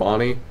than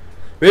Bonnie.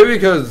 Maybe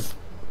because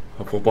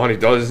of what Bonnie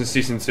does in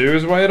Season 2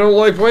 is why I don't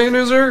like playing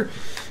as her.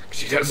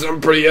 She does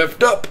something pretty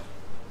effed up.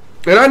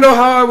 And I know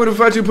how I would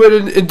have actually played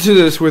into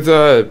this with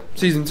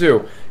Season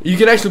 2. You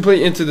can actually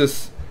play into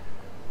this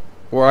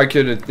where I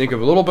could think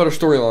of a little better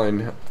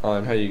storyline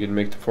on how you can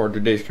make the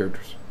 400 Days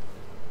characters.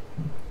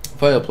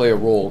 If I play a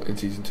role in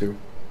Season 2.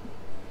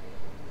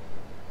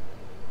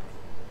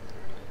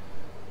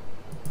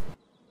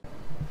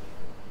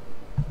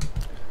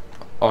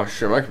 Oh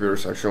shit, my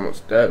computer's actually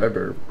almost dead. I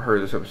better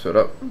hurry this episode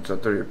up. It's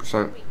at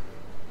 38%.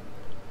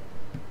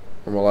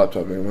 Or my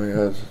laptop anyway.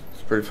 It's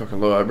pretty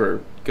fucking low. I better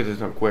get this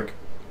done quick.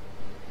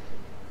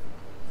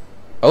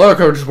 I love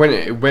how I just went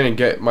and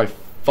get my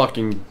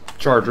fucking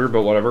charger,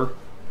 but whatever.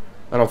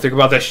 I don't think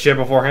about that shit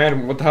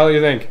beforehand. What the hell do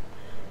you think?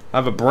 I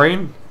have a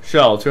brain?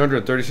 Shell,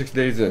 236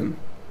 days in.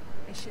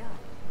 Hey, Shell.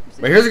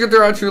 But here's a good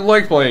thing I actually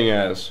like playing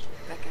as.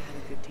 Becca had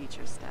a good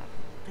teacher, Steph.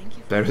 Thank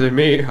you for Better than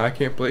me. I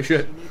can't play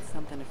shit. She needs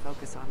something to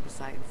focus on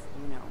besides,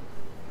 you know.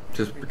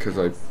 Just because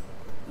I everything else.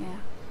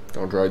 Yeah.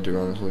 don't try to,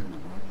 honestly. In a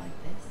world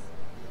like this,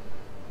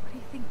 what do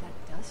you think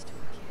that does to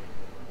a kid?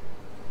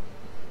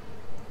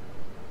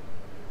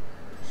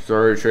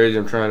 Sorry, Tracy,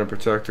 I'm trying to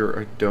protect her.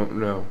 I don't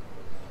know.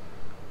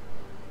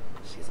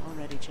 She's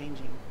already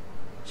changing.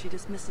 She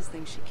dismisses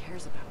things she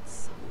cares about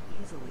so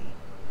easily.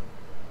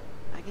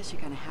 I guess you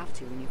kind of have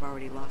to when you've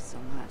already lost so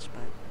much,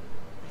 but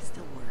I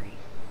still worry.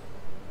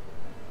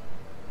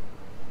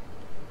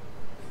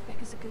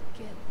 Becca's a good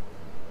kid.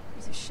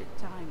 These are shit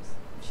times.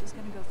 She's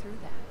gonna go through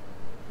that.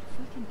 But if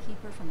we can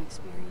keep her from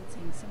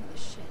experiencing some of the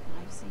shit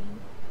I've seen...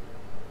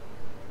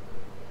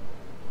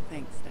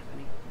 Thanks,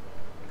 Stephanie.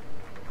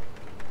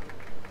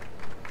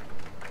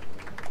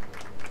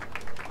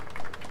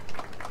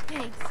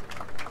 Thanks.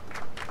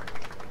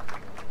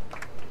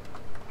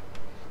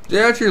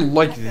 They actually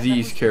like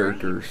these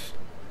characters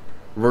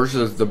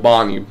versus the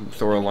Bonnie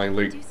storyline.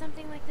 Like, Do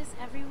something like this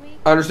every week?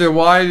 I understand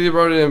why they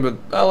brought it in, but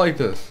I like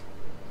this.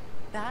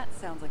 That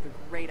sounds like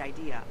a great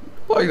idea.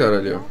 I like that We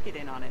idea. all get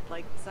in on it,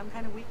 like some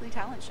kind of weekly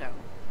talent show.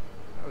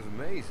 That was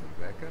amazing,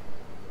 Becca.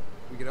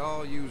 We could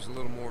all use a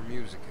little more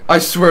music. I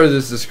swear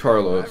this is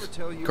Carlos.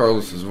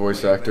 Carlos's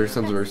voice actor.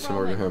 Sounds very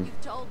similar to him.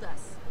 You've told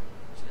us.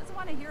 She doesn't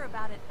want to hear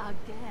about it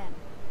again.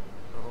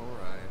 All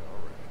right.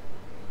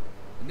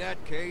 In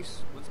that case,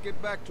 let's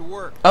get back to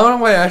work. I don't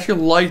know why I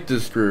actually like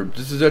this group.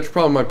 This is actually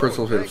probably my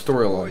personal favorite Thanks to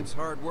storyline. Lloyd's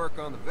hard work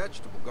on the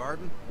vegetable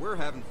garden. We're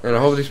having And I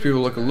hope these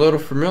people look a little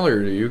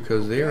familiar to you,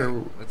 because they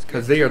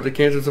are the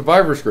Kansas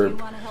Survivors Do you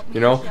group. want to help me You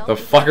know, and Shell the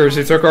get fuckers who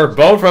this took going? our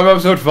boat from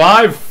episode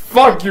 5.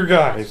 Fuck you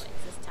guys.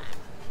 This time.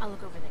 I'll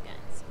look over the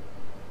guns.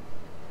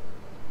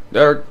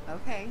 They're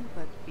Okay,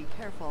 but be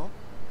careful.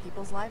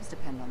 People's lives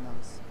depend on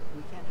those.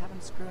 We can't have them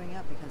screwing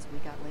up because we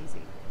got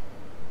lazy.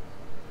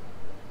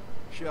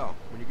 Shell,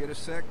 when you get a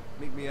sec,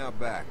 meet me out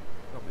back.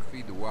 Help me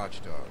feed the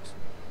watchdogs.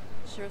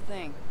 Sure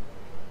thing.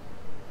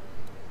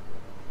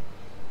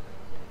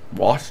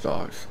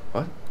 watchdogs.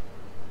 What?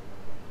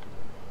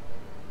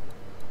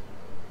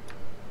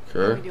 How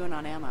are we Okay. doing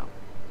on ammo?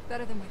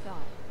 Better than we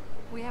thought.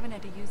 We haven't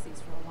had to use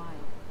these for a while.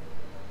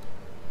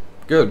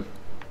 Good.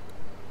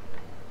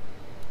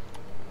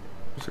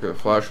 Let's look at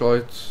the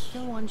flashlights.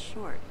 Still one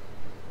short.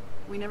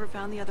 We never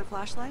found the other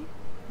flashlight?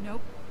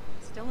 Nope.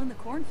 Still in the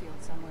cornfield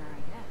somewhere, I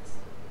guess.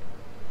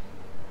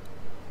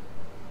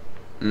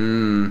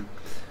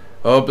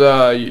 Hope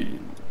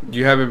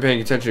you have been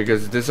paying attention,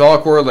 because this all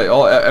correlate.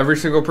 Every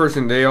single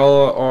person, they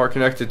all are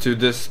connected to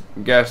this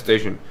gas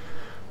station.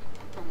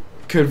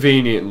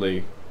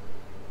 Conveniently.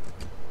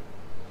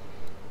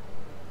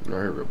 All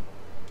right, here we go.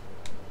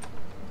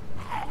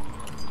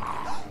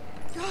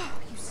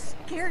 You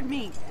scared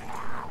me.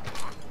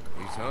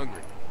 He's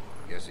hungry.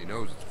 Guess he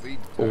knows it's feed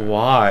time.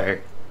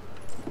 Why?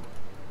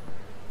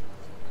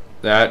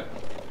 That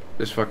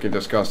is fucking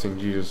disgusting,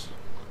 Jesus.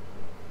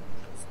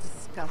 It's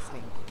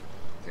disgusting.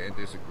 Can't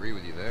disagree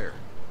with you there.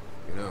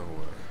 You know,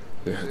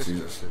 Yeah, sister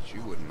Jesus. said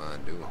you wouldn't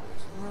mind doing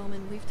this.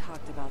 Roman, we've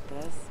talked about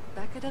this.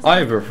 Becca doesn't.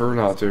 I prefer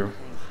not to.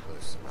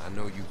 Listen, I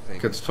know you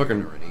think It's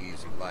fucking- giving her an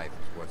easy life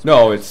is what's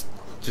No, best.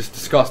 it's just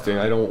disgusting.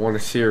 I don't want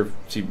to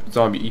see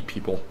zombie eat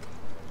people.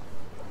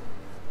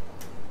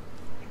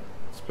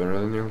 It's better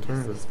than the This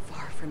alternative. is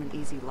far from an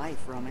easy life,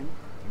 Roman.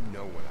 You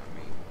know what I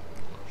mean.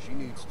 She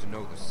needs to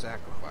know the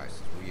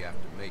sacrifices we have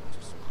to make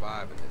to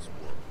survive in this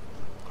world.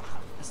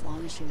 As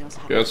long as she knows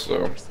how Guess to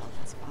protect so. herself,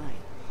 that's fine.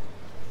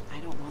 I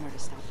don't want her to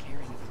stop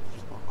caring about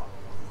people.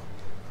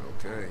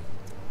 Okay.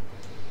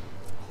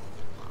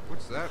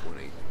 What's that one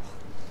eating?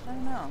 I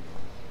don't know.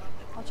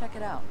 I'll check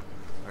it out.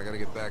 I gotta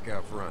get back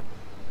out front.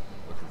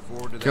 Looking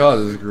forward to that. God,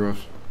 this is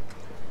gross.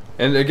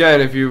 And again,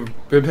 if you've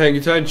been paying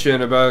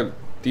attention about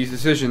these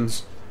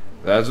decisions,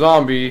 that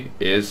zombie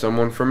is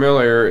someone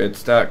familiar.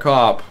 It's that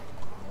cop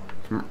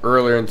from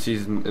earlier in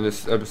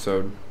this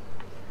episode.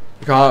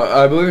 The cop,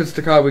 I believe it's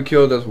the cop we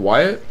killed as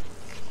Wyatt,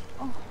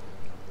 Oh,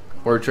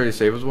 or tried to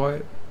save as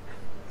Wyatt.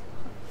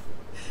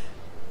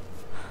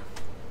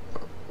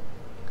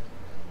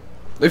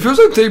 It feels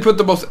like they put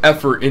the most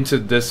effort into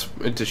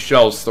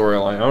Shell's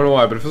storyline. I don't know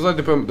why, but it feels like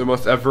they put the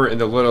most effort and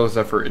the littlest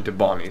effort into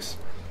Bonnie's.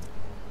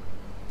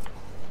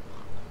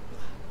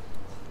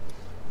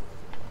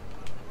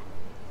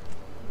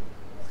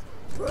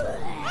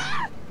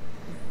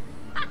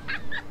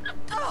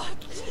 oh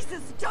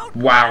Jesus! Don't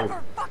Wow.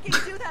 ever fucking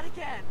do that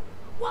again.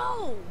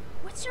 Whoa!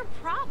 What's your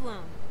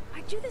problem?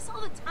 I do this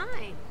all the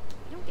time.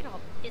 You don't get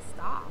all pissed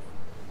off.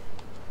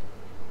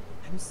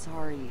 I'm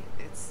sorry.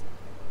 It's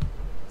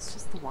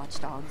just the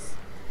watchdogs.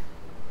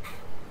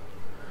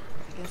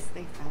 I guess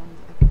they found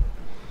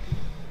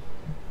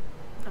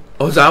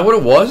Oh, is that what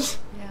it was?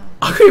 yeah.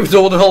 I couldn't even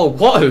tell what the hell it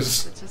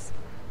was. It just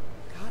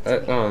got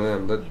to me. Oh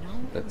man, that You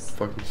know, It That was,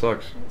 fucking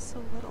sucks. it was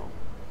so little.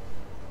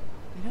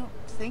 You don't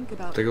think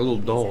about It's like a little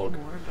babies dog.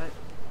 anymore, but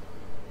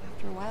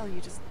after a while, you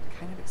just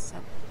kind of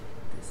accept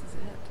this is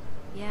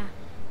it. Yeah.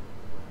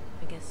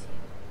 I guess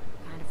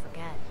you kind of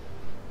forget.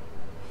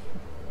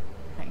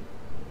 Right.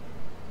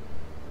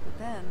 But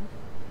then,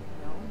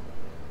 you know,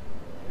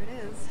 there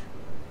it is.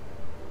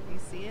 You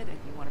see it and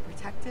you want to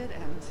protect it,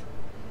 and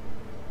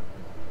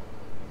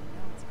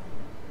now it's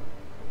gone.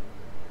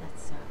 That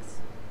sucks.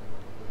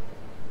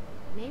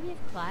 Maybe if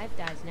Clive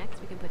dies next,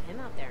 we can put him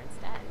out there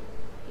instead.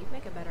 He'd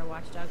make a better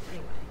watchdog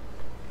anyway.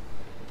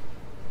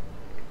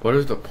 What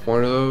is the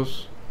point of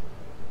those?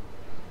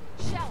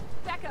 Shell,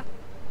 Becca,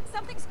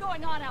 something's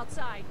going on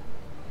outside.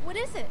 What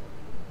is it?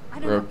 I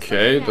don't know.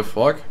 Okay, Something the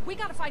bad. fuck? We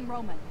gotta find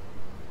Roman.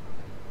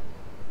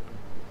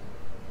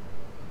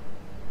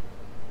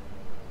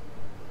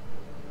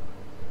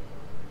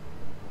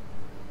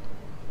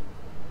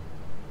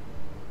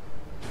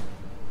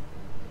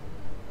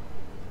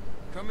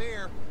 Come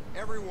here,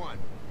 everyone.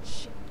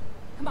 Shit.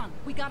 Come on,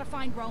 we gotta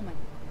find Roman.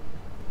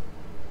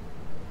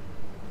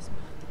 Miss Mott,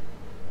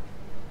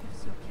 if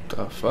it's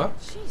okay. The fuck?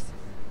 Jesus.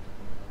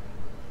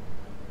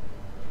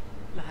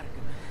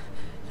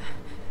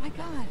 My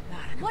God,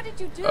 what did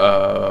you do?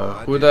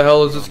 Who the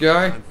hell is this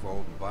guy?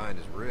 Blindfold and bind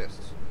his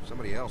wrists.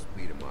 Somebody else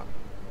beat him up.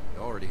 He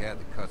already had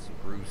the cuts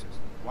and bruises.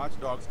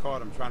 Watchdogs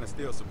caught him trying to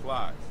steal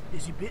supplies.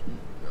 Is he bitten?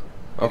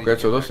 Okay,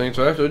 so those things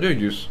I actually do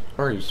use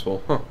are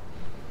useful, huh?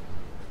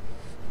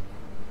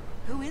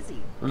 Who is he?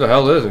 Who the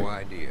hell is No he?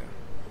 idea.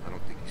 I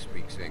don't think he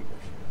speaks English.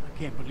 I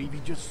can't believe he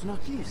just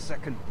snuck in. The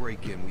second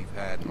break-in we've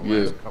had in the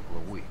Yeah. last couple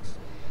of weeks.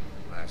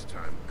 Last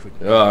time we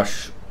couldn't.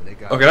 Gosh. They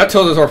got- Okay, that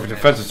tells us our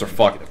defenses are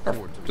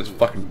just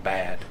fucking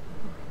bad.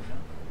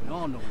 We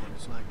all know what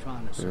it's like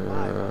trying to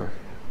survive.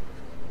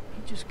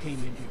 He just came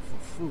in here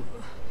for food.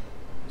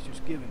 Let's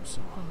just give him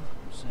some.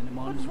 Send him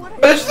on his way.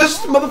 This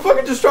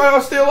motherfucker just trying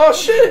to steal our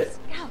shit.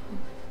 Scout.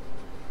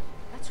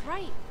 That's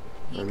right.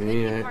 He I could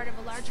mean, be part of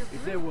a larger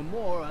If there group. were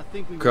more, I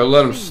think we Could would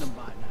let have him seen them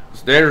by now.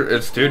 It's dangerous.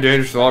 It's too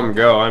dangerous to let him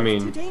go. I Too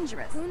mean,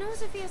 dangerous. Who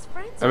knows if he has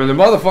friends? the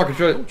motherfucker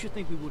should. Don't you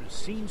think we would have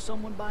seen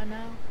someone by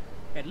now?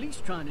 At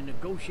least trying to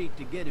negotiate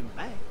to get him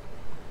back.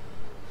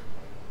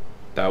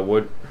 That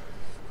would.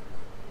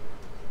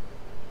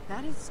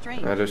 That is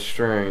strange. That is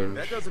strange.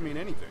 That doesn't mean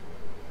anything.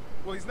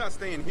 Well, he's not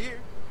staying here.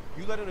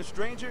 You let in a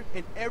stranger,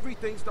 and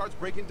everything starts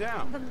breaking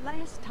down. The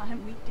last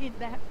time we did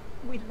that,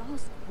 we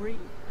lost Bree.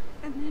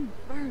 And then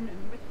Vernon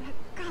with that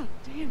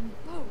goddamn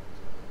boat.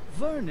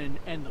 Vernon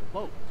and the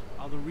boat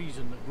are the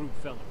reason the group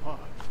fell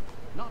apart.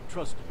 Not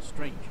trusting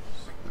strangers.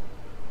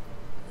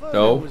 Vernon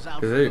No, was out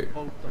 'cause for they- the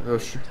boat the oh, whole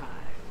sure. time.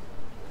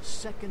 The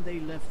second they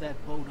left that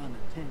boat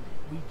unattended,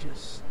 we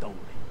just stole it.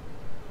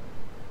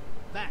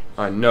 That's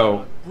I know. how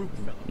our group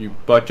fell You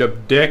apart. bunch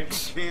of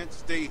dicks. Can't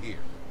stay here.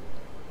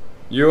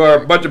 You are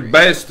a bunch of Keeping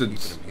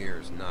bastards. him here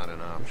is not an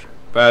option.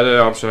 Bad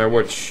option. I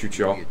would shoot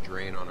y'all. Be a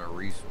drain on our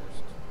resources.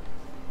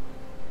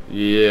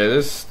 Yeah,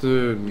 this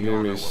dude We gave all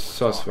know me what we're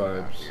sus talking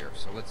about vibes. here,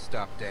 so let's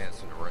stop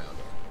dancing around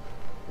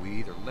it. We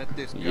either let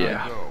this guy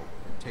Yeah. go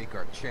and take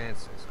our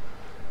chances,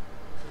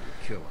 or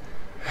we kill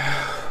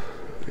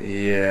him.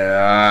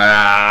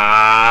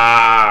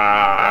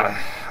 Yeah.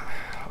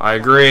 I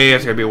agree.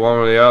 It's gonna be one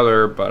or the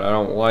other, but I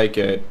don't like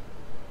it.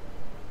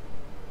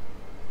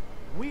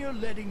 We're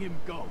letting him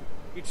go.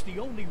 It's the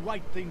only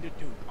right thing to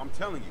do. I'm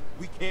telling you,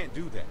 we can't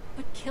do that.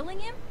 But killing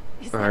him?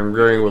 Is that I'm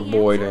agreeing really with the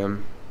Boyd. answer?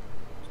 Him.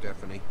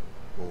 Stephanie,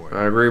 Boyd.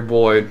 I agree,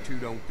 Boyd. You two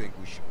don't think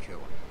we should kill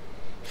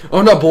him.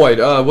 Oh, not Boyd.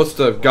 What's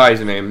the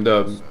guy's name?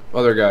 The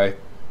other guy.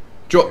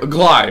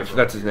 Clive.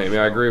 That's his name.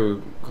 Yeah, I agree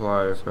with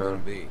Clive. It's gonna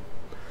be.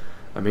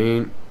 I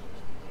mean,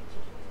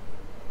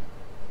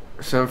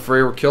 set him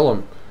free or kill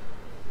him.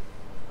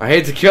 I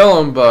hate to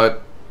kill him,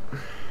 but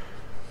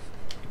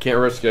can't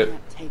risk it.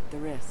 Can't take the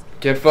risk.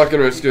 Can't fucking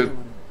risk it. Kill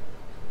him.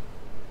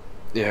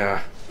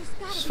 Yeah, There's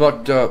gotta it's be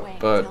fucked another up, way.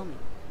 but Tell me,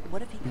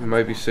 what if he it comes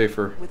might be back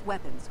safer. with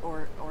weapons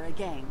or a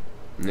gang?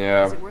 Is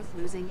Yeah, it worth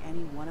losing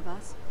any one of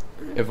us?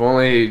 if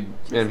only,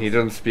 and he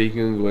doesn't speak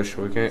English.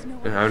 We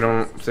can't. I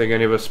don't think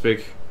any of us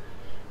speak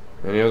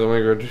any other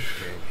language.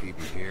 Can't keep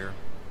him here.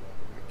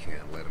 We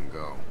can't let him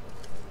go.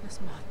 Miss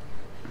Mott.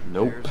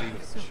 Nope. There's even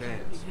a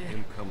chance of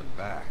him coming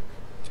back,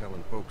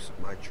 telling folks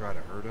that might try to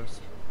hurt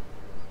us.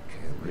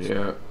 Can't risk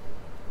Yeah. it.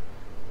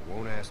 I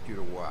won't ask you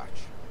to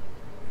watch.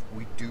 If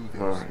we do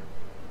this, Alright.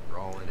 we're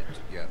all in it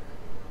together.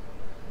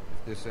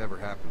 If this ever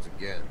happens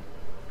again,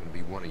 it's gonna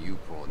be one of you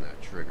pulling that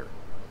trigger.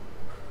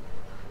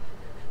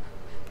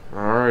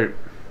 Alright.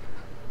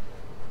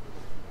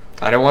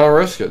 I don't want to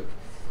risk it.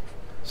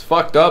 It's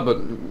fucked up,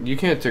 but you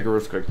can't take a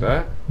risk like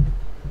that.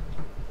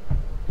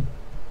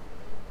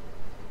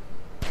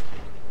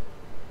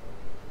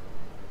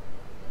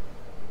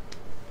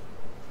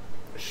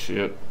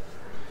 Shit.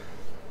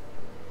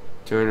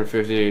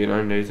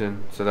 259 days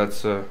in. So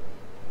that's, Do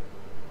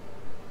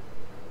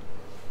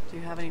you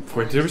have any Wait,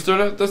 plans? did we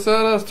start at this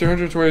at us?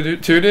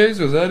 222 days?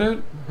 Was that it?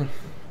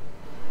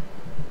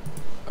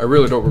 I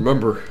really don't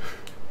remember.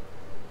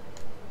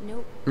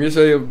 Nope. I'm gonna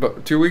say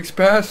about 2 weeks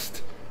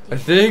passed. I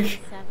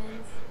think.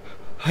 Sevens.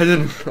 I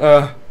didn't.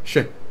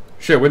 Shit.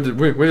 When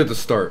did this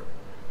start?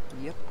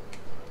 Yep.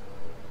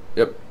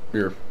 Yep.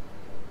 Here.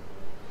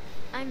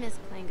 I miss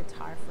playing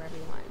guitar for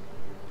everyone.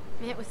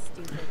 I mean, it was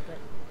stupid, but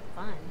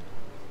fun.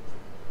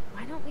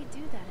 Why don't we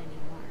do that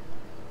anymore?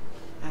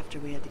 After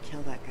we had to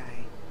kill that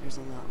guy, there's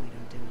a lot we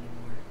don't do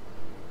anymore.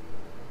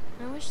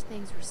 I wish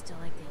things were still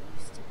like they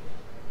used to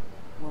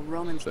be. Well,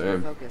 Roman's too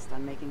Same. focused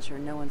on making sure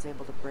no one's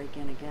able to break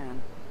in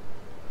again.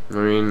 I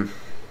mean,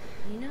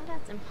 You know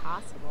that's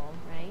impossible,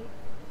 right?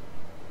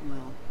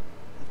 Well,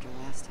 after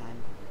last time,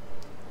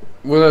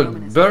 well,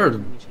 Roman has better.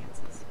 taken any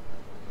chances.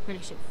 When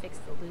he should fix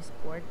the loose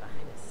board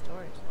behind his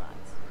storage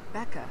lots.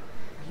 Becca,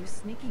 are you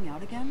sneaking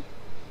out again?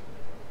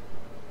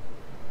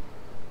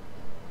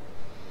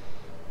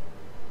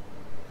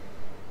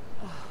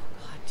 Oh,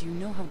 God, do you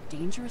know how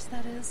dangerous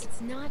that is?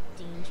 It's not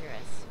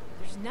dangerous.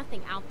 There's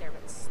nothing out there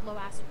but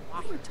slow-ass What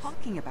are you walkers.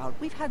 talking about?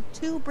 We've had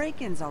 2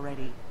 break-ins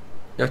already.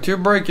 Yeah, 2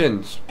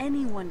 break-ins.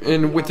 Anyone could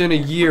And be within out a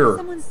there. What year. if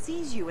someone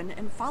sees you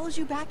and follows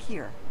you back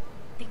here?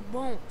 They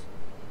won't.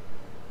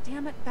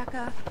 Damn it,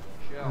 Becca.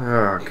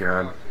 Oh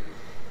god.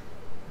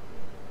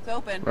 It's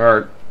open. All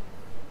right.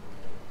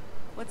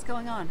 What's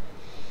going on?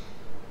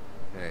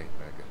 Hey,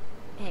 Becca.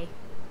 Hey,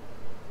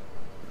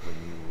 When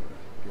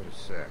you get a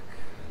sec,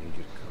 I need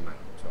you to come out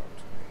and talk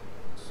to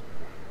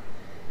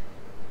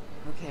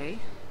me. Okay.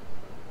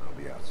 I'll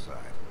be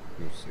outside.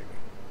 You'll see me.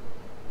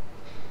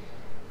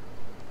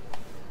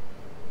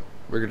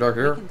 We can talk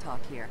We here. can talk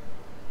here.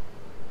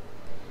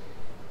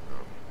 No,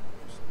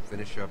 just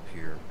finish up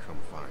here and come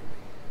find me.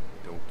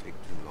 Don't take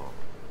too long.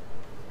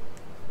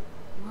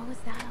 what was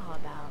that all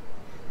about?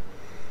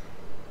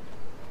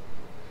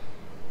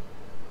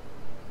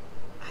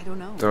 I don't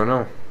know. Don't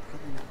know.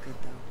 Probably not good,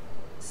 though.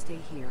 Stay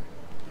here.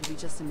 It'll be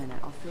just a minute.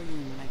 I'll fill you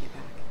in when I get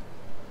back.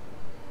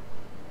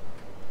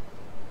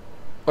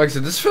 Like I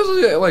said, this feels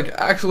like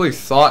actually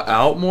thought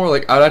out more.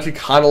 Like I'd actually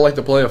kind of like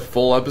to play a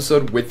full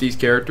episode with these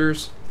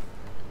characters.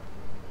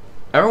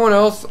 Everyone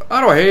else,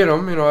 I don't hate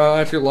them. You know, I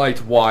actually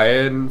liked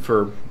Wyatt and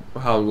for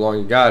how long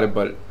you got it,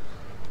 but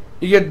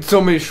you get so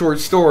many short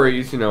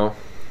stories. You know,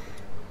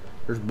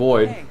 there's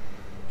Boyd. Hey,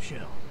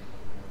 Shell,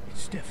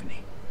 it's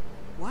Stephanie.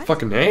 what?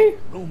 Fucking A?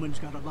 Romans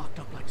got her locked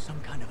up like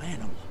some kind of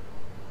animal.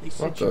 They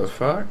said What she the was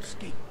trying to fuck?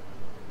 escape.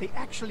 They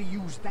actually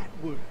used that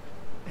word,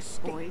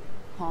 escape. Boyd,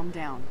 calm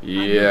down. I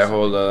knew Yeah,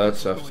 hold something on,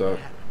 was that's going up.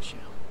 to happen, Shell.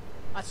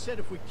 I said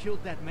if we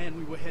killed that man,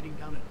 we were heading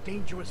down a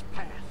dangerous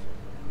path.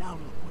 And now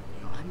look what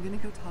we are. I'm gonna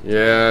go talk to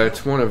Yeah, you.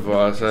 it's one of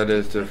us. That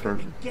is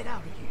different. And get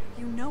out of here.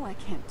 You know I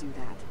can't do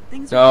that.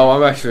 Things No, are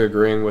I'm actually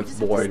agreeing We with just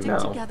have to Boyd stick now.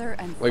 together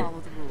and Like,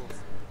 follow the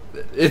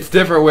rules. it's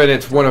different when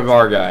it's one of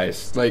our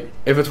guys. Like,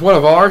 if it's one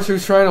of ours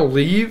who's trying to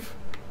leave,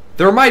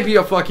 there might be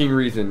a fucking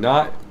reason.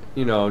 Not,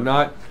 you know,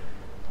 not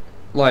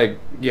like,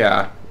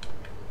 yeah.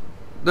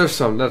 That's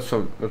a.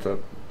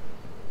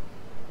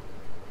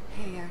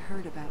 Hey, I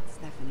heard about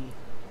Stephanie.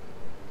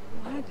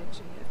 Why did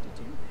she have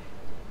to do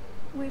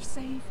that? We're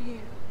safe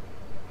here.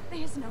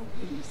 There's no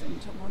reason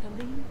to want to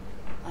leave.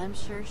 I'm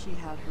sure she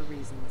had her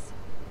reasons.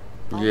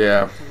 I'll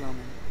Yeah. talk to Roman.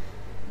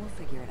 We'll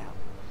figure it out.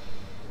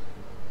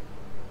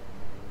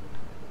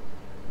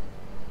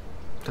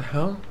 The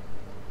hell?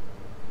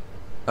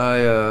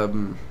 I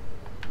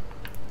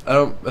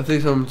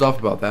think something's off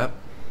about that.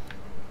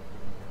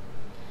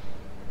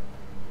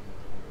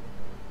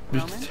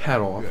 Just Roman? his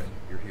hat off. Good,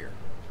 you're here.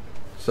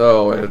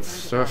 So it's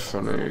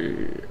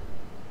Stephanie.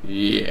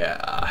 Yeah.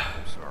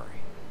 I'm sorry.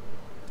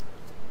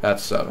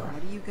 That's What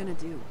are you gonna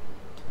do?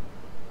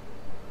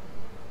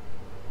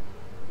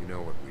 You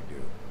know what we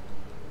do.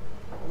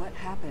 What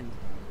happened?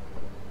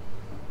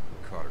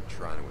 We caught her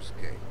trying to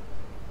escape.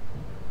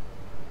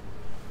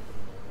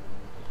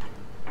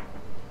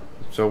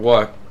 So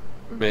what?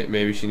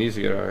 Maybe she needs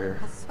to get out of here.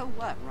 Well, so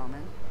what,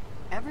 Roman?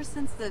 Ever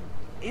since the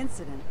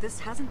incident,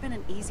 this hasn't been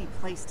an easy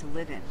place to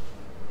live in.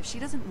 If she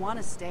doesn't want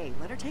to stay,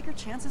 let her take her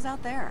chances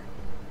out there.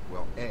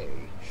 Well, A,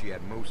 she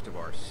had most of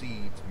our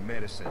seeds,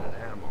 medicine, and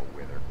ammo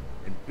with her.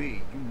 And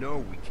B, you know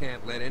we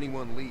can't let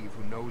anyone leave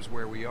who knows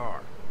where we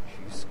are.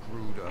 She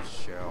screwed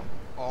us, Shell.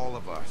 All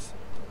of us.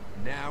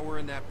 Now we're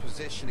in that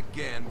position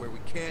again where we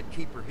can't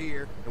keep her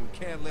here and we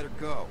can't let her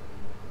go.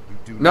 You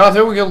do No, I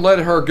think we can let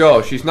her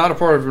go. She's not a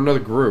part of another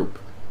group.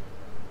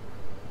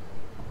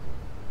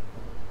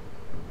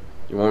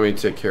 You want me to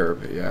take care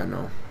of it? Yeah, I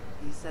know.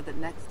 You said that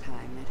next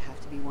time it'd have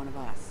to be one of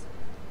us.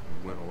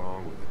 You went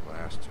along with it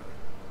last time.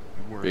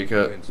 You weren't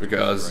Because convinced it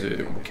was the right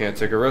thing we to can't do.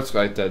 take a risk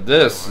like that.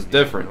 This is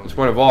different. It's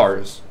one of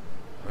ours.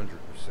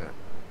 100%.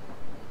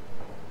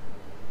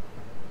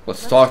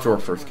 Let's talk to her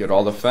first. Get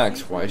all the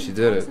facts why she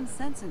did it. Some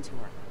sense into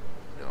her.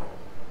 No.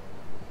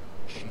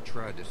 She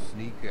tried to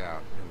sneak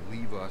out and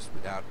leave us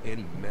without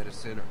any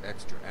medicine or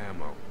extra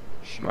ammo.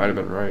 She Might have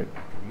been knew right. it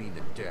could mean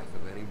the death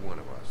of any one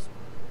of us.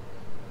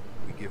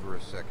 We give her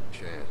a second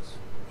chance.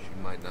 She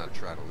might not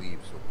try to leave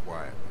so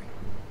quietly.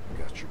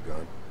 You got your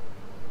gun?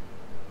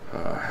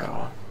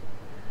 Hell.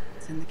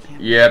 It's in the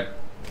camera. Yep.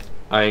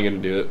 I ain't gonna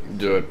do it.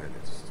 Do it.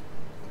 Minutes.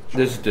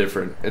 This is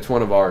different. It's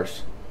one of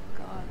ours.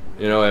 God.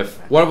 You know, if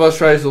one of us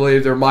tries to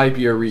leave, there might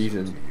be a To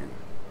reason.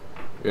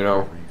 you. You know,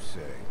 Whatever you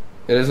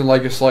say. it isn't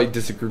like a slight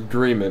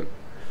disagreement.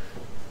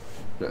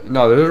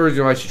 No, there's a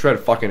reason why she tried to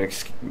fucking,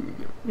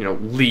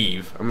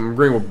 leave. I'm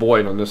agreeing with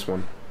Boyd on this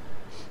one.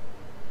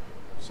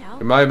 Shell?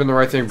 It might have been the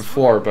right thing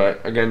before,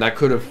 but again, that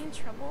could Are have. we in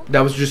trouble?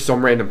 That was just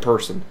some random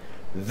person.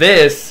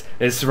 This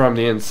is from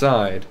the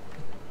inside.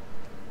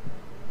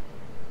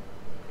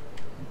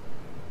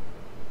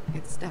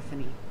 It's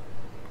Stephanie.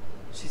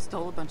 She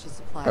stole a bunch of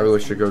supplies. I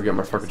really should go get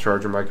my fucking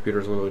charger. My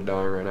computer's literally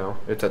dying right now.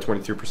 It's at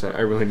 23%.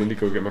 I really need to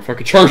go get my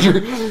fucking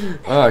charger.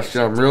 Ah,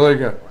 shit, I'm really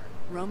good.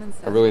 Roman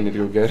says I really need to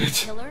go get it.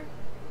 Killer?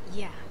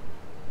 Yeah.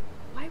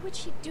 Why would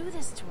she do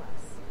this to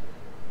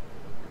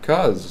us?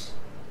 Cause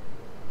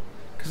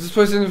this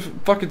place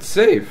isn't fucking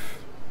safe.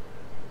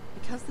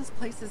 Because this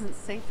place isn't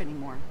safe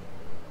anymore.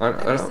 I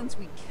Ever don't. since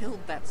we killed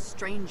that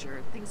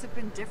stranger, things have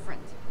been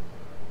different.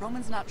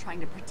 Roman's not trying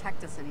to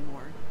protect us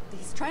anymore.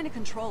 He's trying to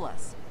control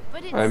us.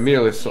 But it's I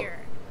immediately safe saw- here.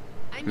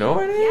 I mean, No,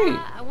 it ain't.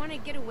 Yeah, I want to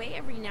get away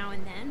every now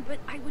and then, but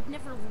I would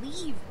never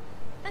leave.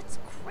 That's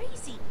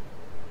crazy.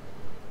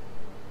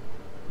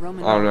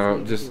 Roman I don't know.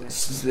 wants me to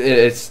Just do it.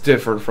 it's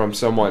different from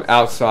someone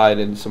outside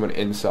and someone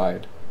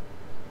inside.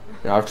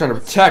 You know, I'm trying to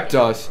protect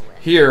us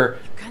here.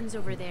 Guns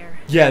over there.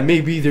 Yeah,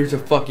 maybe there's a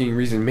fucking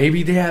reason.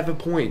 Maybe they have a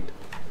point.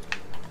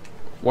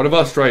 One of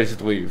us tries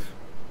to leave.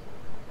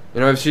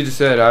 You know, if she just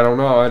said, I don't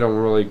know, I don't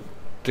really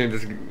think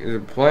this is a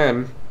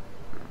plan.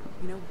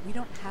 You know, we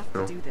don't have to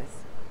No. do this.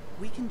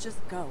 We can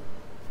just go.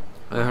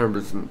 I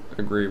 100%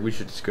 agree. We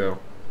should just go.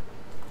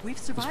 We've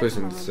survived place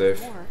on our isn't own safe.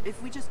 before.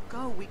 If we just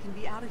go, we can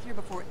be out of here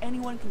before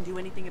anyone can do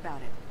anything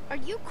about it. Are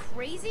you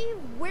crazy?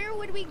 Where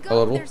would we A go?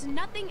 little. There's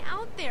nothing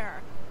out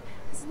there.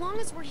 As long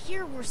as we're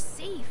here, we're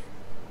safe.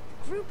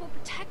 The group will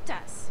protect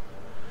us.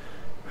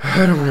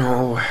 I don't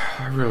know.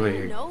 I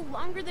really. No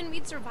longer than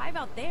we'd survive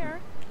out there.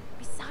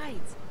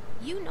 Besides,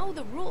 you know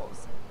the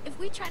rules. If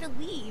we try to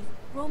leave,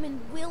 Roman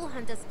will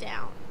hunt us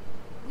down.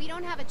 We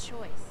don't have a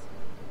choice.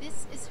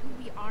 This is who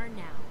we are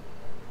now.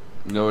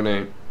 No, it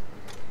ain't.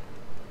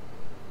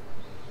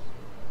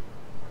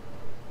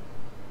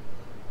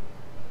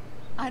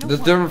 I don't That's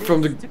want different this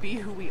from the- to be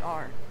who we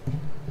are.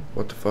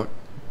 What the fuck?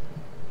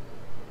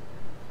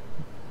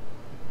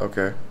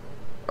 Okay.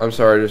 I'm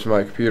sorry, just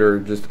my computer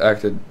just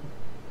acted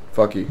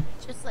fucky.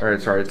 Just let Alright,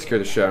 me sorry, it do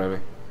scared the shit out of me.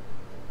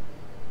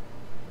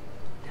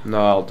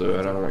 No, I'll do it.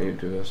 I don't want you to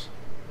do this.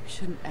 We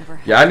shouldn't ever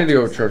have Yeah, I need to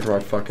go do charge my something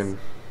like fucking.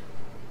 this.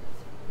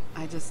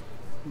 I just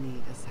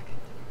need a second.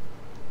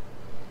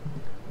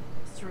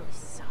 This really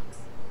sucks.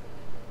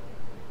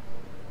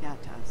 Yeah,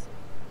 it does.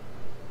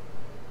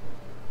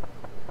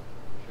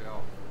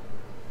 Shell.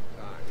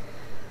 Time.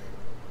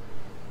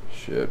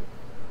 Shit.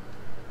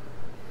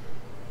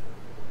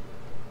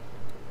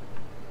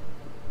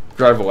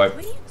 Drive away. What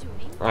are you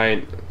doing? I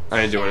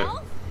ain't doing it.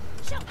 Shell?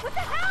 Shell, what the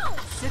hell?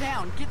 Sit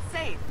down. Get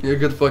safe. Yeah,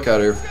 get the fuck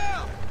out of here.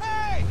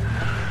 Hey!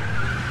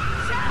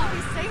 Shall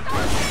we safe?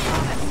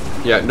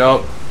 Promise. Yeah,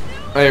 nope.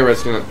 I ain't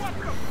risking it. What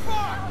the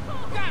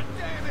fuck? God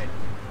damn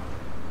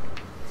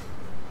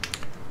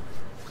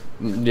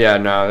it! Yeah,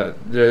 no.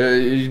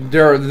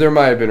 There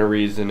might have been a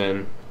reason,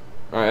 and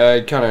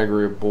I kind of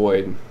agree with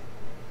Boyd.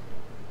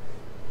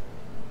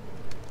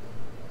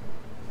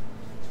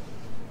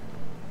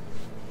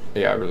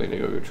 Yeah, I really need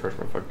to go charge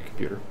my fucking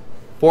computer.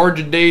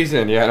 400 days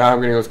in, yeah, now I'm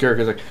getting a little scared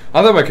because like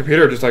I thought my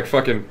computer just like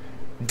fucking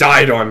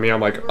died on me.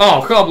 I'm like,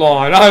 oh come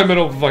on, I'm in the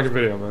middle of a fucking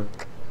video, man.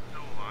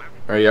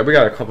 Alright, yeah, we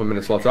got a couple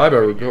minutes left. I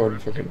better go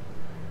and fucking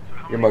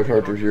get my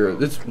charger here.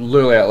 It's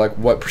literally at like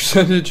what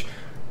percentage?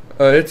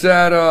 It's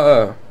at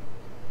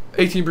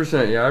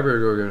 18%. Yeah, I better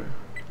go get it.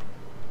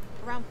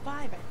 Around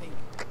 5, I think.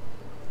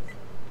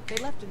 They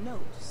left a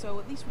note, so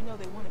at least we know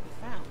they want to be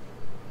found.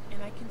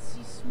 And I can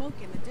see smoke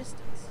in the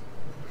distance.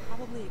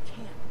 Probably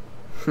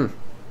a camp.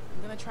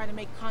 I'm gonna try to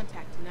make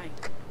contact tonight.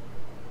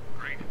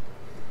 Great.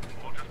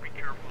 Well, just be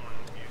careful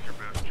and use your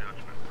best judgment.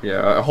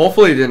 Yeah,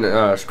 hopefully it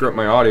didn't screw up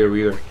my audio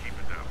either. Keep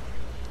it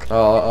that way.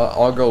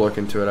 I'll go look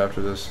into it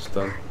after this is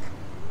done.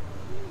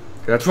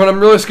 That's what I'm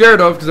really scared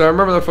of because I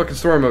remember that fucking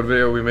story mode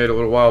video we made a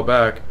little while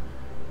back.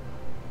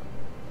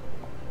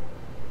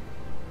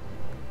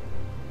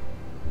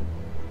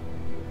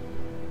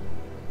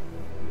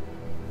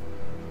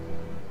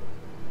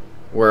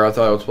 Where I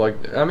thought it was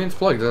plugged. I mean, it's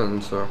plugged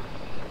in, so.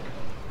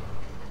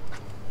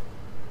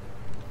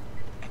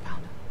 I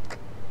found him.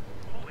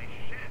 Holy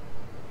shit.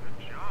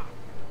 Good job.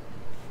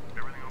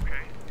 Everything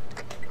okay?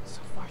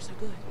 So far, so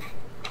good.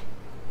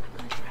 I'm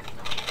gonna try to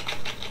go.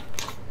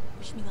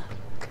 Wish me luck.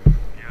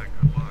 Yeah,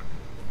 good luck.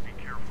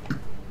 Be careful.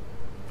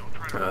 Don't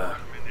try to force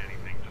them into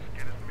anything. Just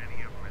get as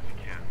many of them as you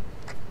can.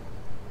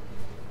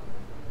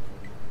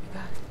 You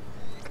got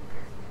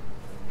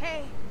it.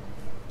 Hey!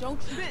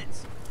 Don't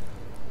Vince!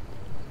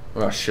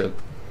 Oh shit.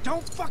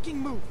 Don't fucking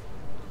move!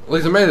 At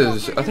least I made a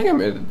I think I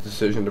made a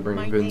decision to bring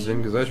Vince in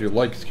because I actually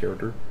like his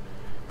character.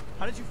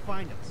 How did you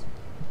find us?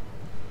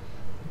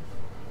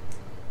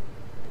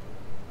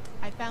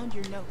 I found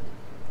your note.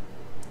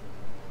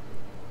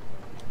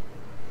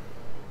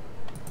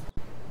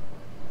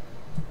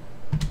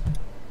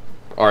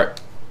 Alright.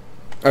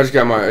 I just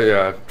got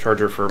my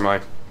charger for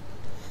my.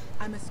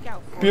 I'm a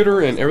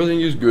computer and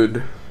everything is good.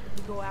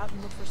 We go out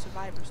and look for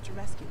survivors to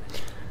rescue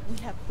them. We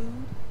have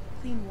food,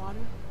 clean water,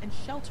 and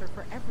shelter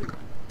for everyone.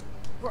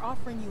 We're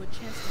offering you a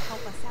chance to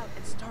help us out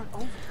and start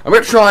over. I'm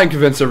gonna try and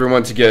convince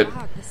everyone to get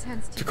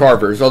to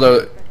Carver's,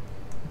 although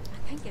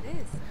I think it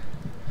is.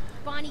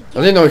 Bonnie,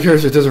 I think no one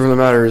cares. It doesn't really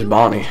matter. Is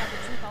Bonnie.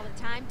 all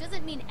the time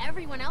doesn't mean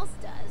everyone else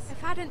does.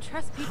 If I didn't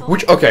trust people,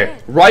 Which like okay, I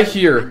did, right I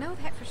here. know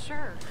that for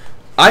sure.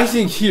 I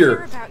think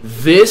here,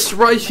 this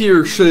right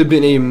here should have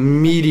been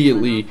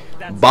immediately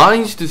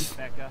Bonnie's.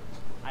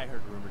 I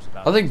heard rumors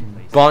about I think this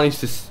place.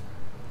 Bonnie's.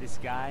 This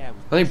guy,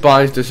 I think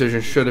Bonnie's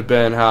decision should have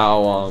been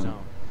how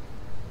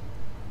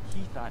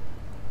he thought,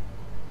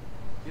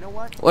 you know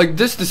what? like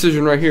this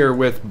decision right here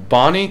with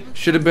Bonnie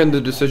should have been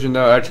the decision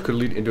that actually could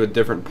lead into a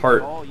different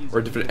part or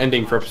a different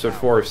ending for episode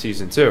 4 of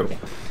season 2.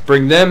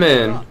 Bring them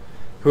in,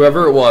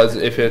 whoever it was.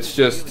 If it's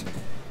just,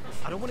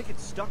 I don't want to get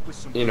stuck with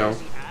some you know,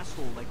 crazy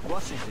asshole like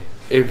Russell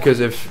did. because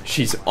if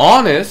she's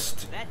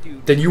honest,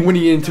 then you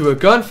wouldn't get into a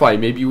gunfight.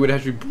 Maybe you would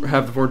actually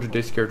have the 400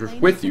 Days characters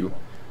with you.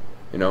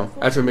 You know,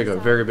 that's gonna make a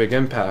very big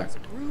impact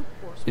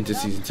into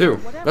season 2.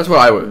 That's what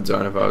I would have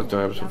done if I was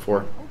doing episode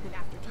 4.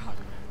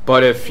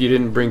 But if you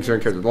didn't bring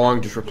certain characters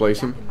along, just replace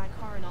them.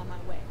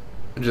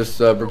 Just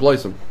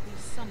replace them.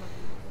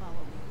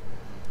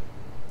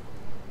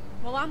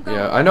 Well, I'm Yeah, going.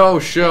 I know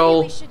Maybe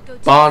Shell, we should go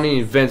Bonnie,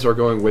 to- and Vince are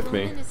going with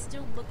Roman me. is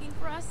still looking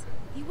for us.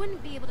 He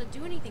wouldn't be able to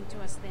do anything to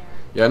us there.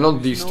 Yeah, I know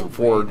these There's no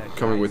 4 way are that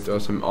coming guy's with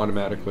us still-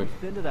 automatically.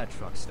 Been to that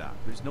truck stop.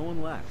 There's no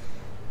one left.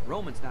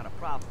 Roman's not a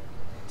problem.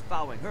 It's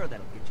following her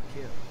that'll get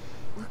you killed.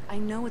 Look, I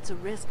know it's a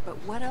risk, but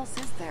what else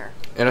is there?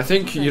 And I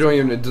think you don't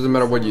even, it doesn't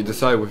matter what you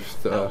decide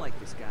with I don't like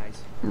this,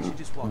 guys. We should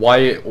just walk.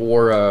 Wyatt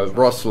or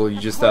Russell, you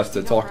just have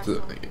to talk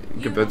to,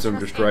 convince them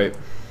just right.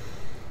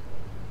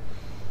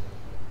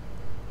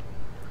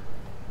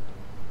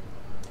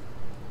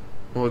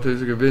 Well, it takes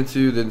to convince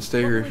you, then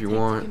stay here if you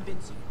want.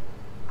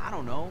 I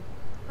don't know.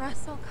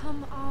 Russell,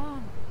 come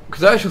on.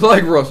 Because I actually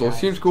like Russell, it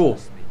seems cool.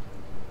 Trust me.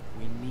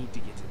 We need to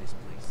get to this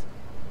place.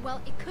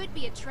 Well, it could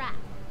be a trap.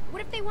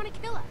 What if they want to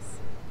kill us?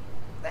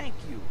 Thank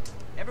you.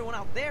 Everyone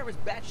out there is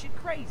batshit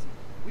crazy.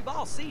 We've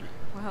all seen it.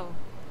 Well,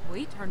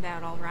 we turned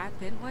out all right,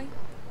 didn't we?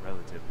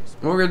 Relatively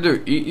speaking. What we're gonna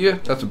do? Eat you?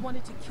 If That's he a.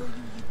 wanted to kill you,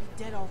 you'd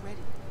be dead already.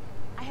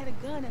 I had a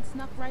gun and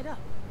snuck right up.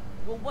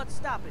 Well, what's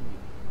stopping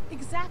you?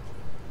 Exactly.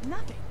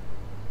 Nothing.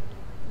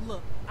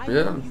 Look, I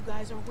Yeah. know you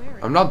guys are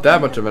wearing. I'm not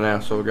that much of an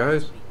asshole,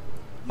 guys.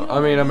 I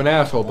mean, I'm an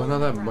asshole, but not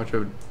that much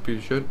of a piece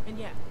of shit. And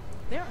yeah,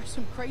 there are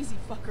some crazy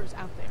fuckers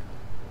out there.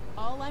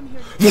 All I'm here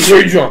to The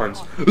St.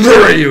 John's,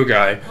 the radio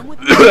guy, Come with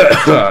me.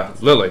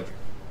 Lily.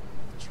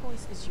 The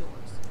choice is yours.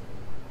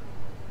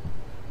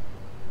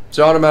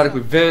 So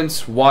automatically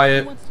Vince,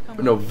 Wyatt,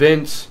 no,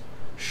 Vince,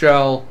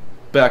 Shell,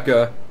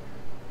 Becca,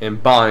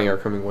 and Bonnie are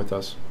coming with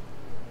us.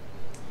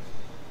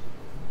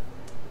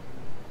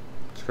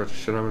 Scratch the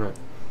shit out of it.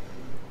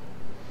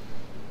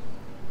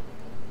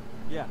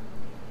 Yeah.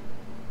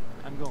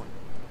 I'm going.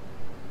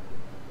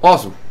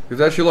 Awesome.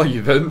 Because I actually like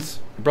you, Vince.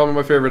 You're probably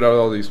my favorite out of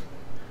all these.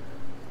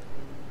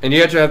 And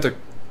you actually have to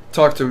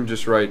talk to him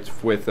just right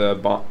with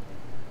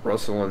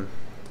Russell and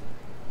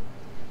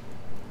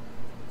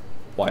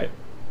Wyatt.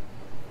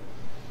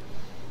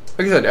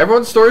 Like I said,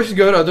 everyone's story is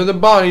good other than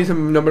Bonnie's,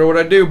 and no matter what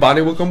I do,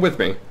 Bonnie will come with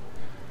me.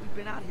 We've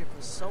been out here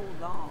for so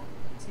long.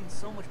 We've seen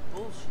so much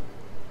bullshit.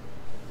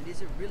 And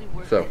is it really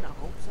worth So. getting our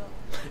hopes up?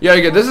 Yeah,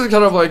 again, this is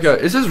kind of like a,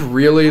 is this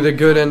really the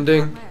good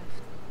ending?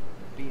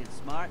 Being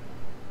smart,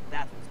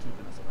 that's what's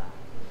keeping us alive.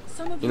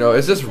 Some of You know,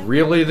 is this think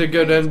really the that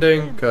good we're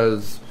ending?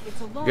 Because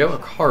It's a long Gail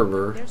shot.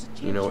 Carver, There's a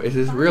chance you know, you'll is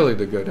this find really it.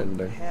 the good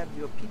ending? Have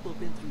your people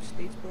been through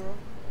Statesboro?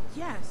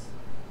 Yes,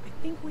 I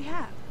think we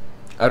have.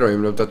 I don't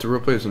even know if that's a real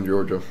place in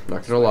Georgia.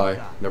 Not gonna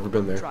lie, never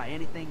been there. Try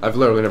anything. I've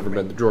literally never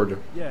been to Georgia.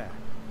 Yeah.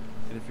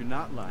 And if you're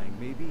not lying,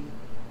 maybe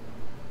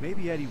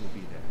Eddie will be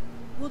there.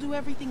 We'll do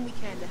everything we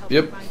can to help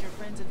Yep. you find your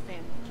friends and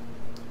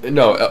family.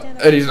 No,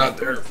 Eddie's not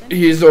there.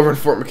 He's over in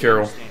Fort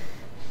McCarroll.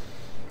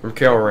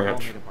 McCarroll All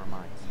Ranch. made up our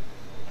minds.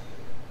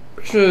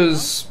 Which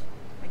is...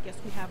 I guess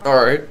we have our.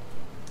 Alright.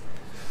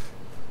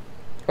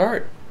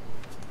 Alright.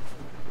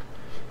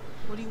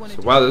 What do you want to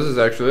So, do? wow, this is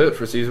actually it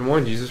for season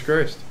 1. Jesus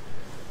Christ.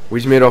 We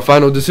just made our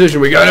final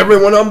decision. We got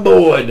everyone on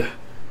board.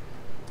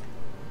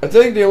 I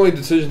think the only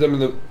decision I'm in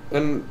the...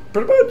 And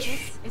pretty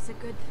much... It's a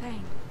good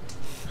thing.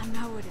 I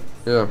know it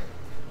is. Yeah.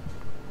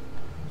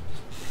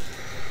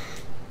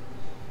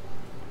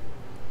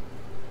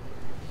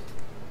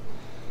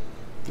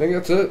 I think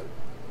that's it.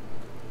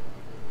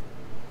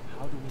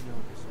 How do we know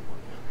this will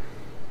work out?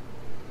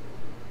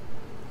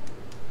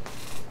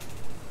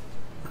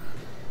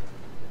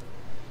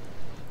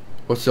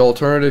 What's the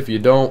alternative? If you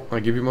don't, I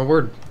give you my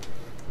word.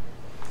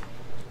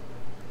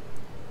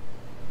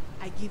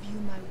 I give you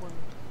my word.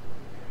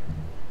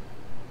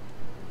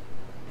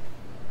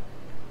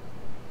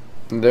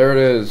 And there it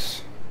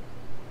is.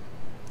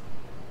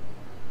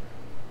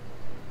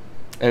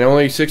 And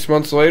only 6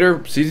 months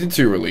later, season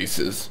 2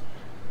 releases.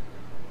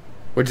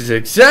 Which is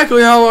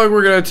exactly how long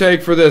we're going to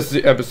take for this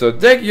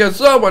episode. Thank you guys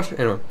so much.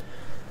 Anyway.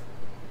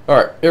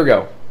 Alright, here we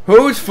go.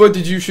 Whose foot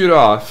did you shoot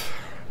off?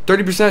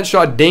 30%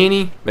 shot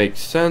Danny. Makes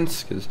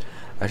sense because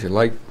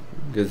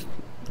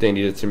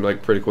Danny did seem like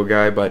a pretty cool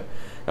guy, but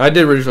I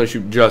did originally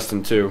shoot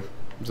Justin too.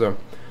 So,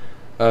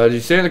 did you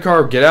stay in the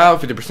car or get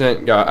out?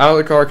 50% got out of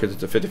the car because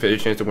it's a 50-50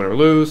 chance to win or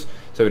lose.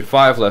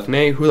 75 left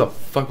Nate. Who the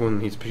fuck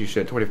when he's a piece of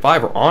shit?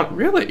 25 or on?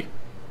 Really?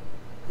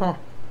 Huh.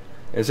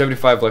 And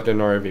 75 left in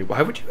RV.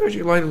 Why would you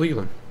actually lie to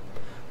Leland?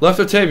 Left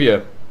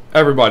Octavia.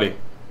 Everybody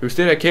who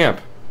stayed at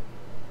camp.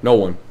 No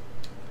one.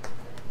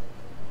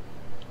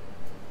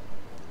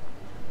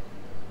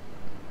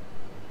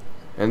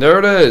 And there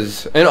it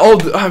is. And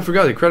oh, I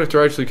forgot the credits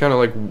are actually kind of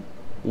like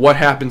what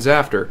happens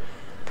after.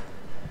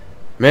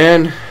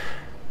 Man,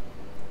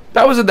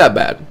 that wasn't that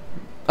bad.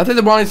 I think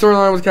the Bonnie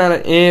storyline was kind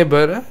of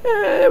but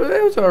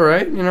it was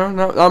alright. You know,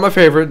 not my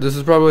favorite. This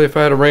is probably if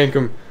I had to rank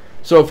them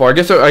so far. I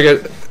guess I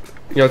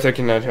guess I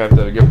can have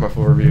to give my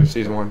full review of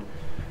season 1.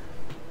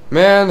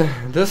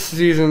 Man, this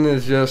season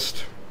is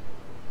just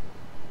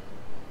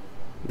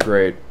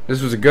great.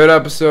 This was a good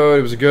episode.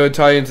 It was a good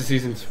tie into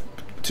seasons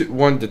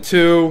 1 to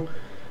 2.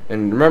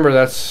 And remember,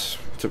 that's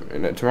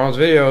in tomorrow's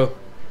video.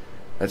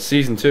 That's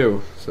season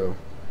 2. So,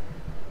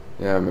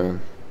 yeah, man.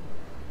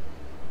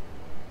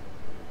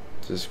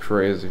 Just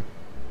crazy.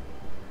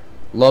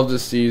 Love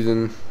this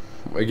season.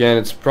 Again,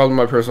 it's probably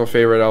my personal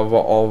favorite out of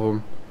all of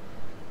them.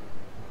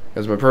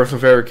 Because my personal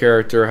favorite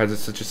character has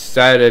such a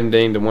sad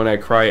ending, the one I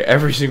cry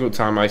every single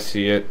time I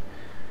see it.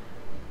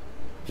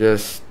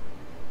 Just,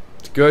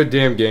 it's a good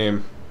damn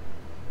game.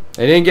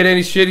 I didn't get any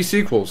shitty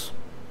sequels.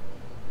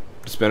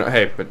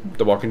 Hey, but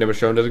The Walking Dead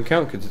show doesn't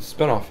count because it's a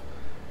spinoff.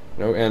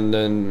 You know, and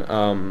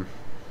then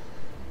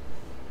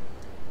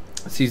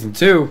season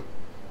 2.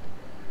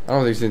 I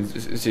don't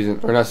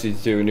think not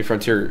season 2. New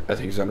Frontier I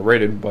think is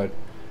underrated, but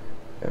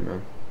yeah,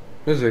 man,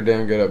 this is a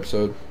damn good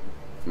episode.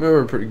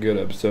 A pretty good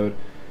episode.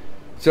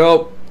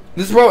 So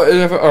this is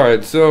probably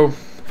alright. So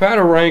if I had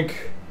to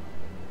rank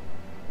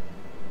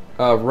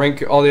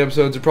all the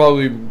episodes, it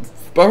probably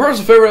my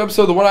personal favorite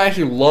episode, the one I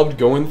actually loved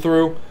going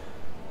through.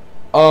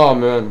 Oh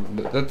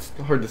man, that's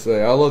hard to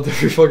say. I loved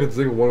every fucking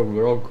single one of them.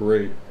 They're all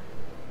great.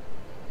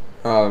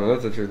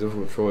 That's actually a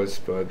difficult choice,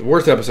 but the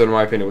worst episode in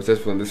my opinion was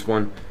this one. This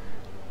one,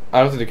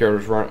 I don't think the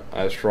characters weren't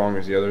as strong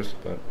as the others,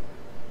 but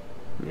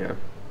yeah,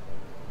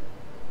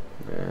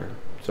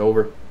 it's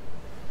over.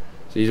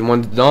 Season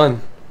 1's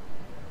done,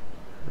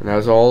 and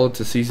that's all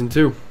to season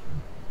 2.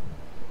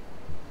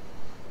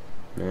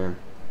 Man,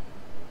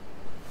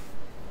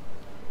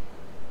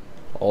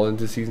 all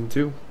into season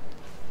 2.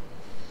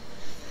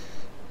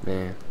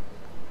 Man.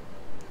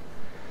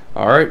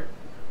 Alright.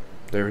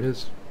 There it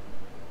is.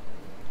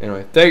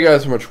 Anyway, thank you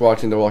guys so much for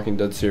watching the Walking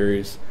Dead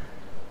series.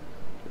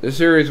 This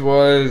series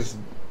was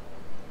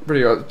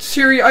pretty good.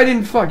 Siri, I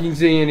didn't fucking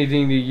say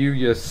anything to you,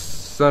 you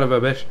son of a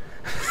bitch.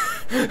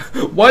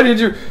 Why did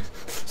you...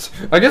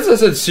 I guess I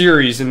said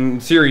series,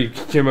 and Siri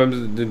came up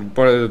and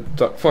wanted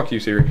to fuck you,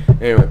 Siri.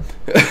 Anyway.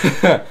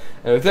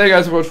 Thank you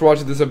guys so much for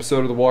watching this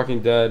episode of The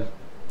Walking Dead.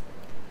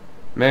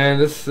 Man,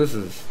 this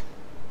is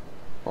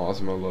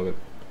awesome. I love it.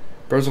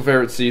 Personal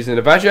favorite season.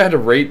 If I actually had to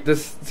rate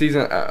this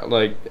season,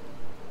 like,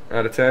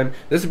 out of 10,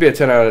 this would be a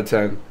 10 out of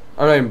 10.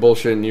 I'm not even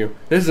bullshitting you.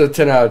 This is a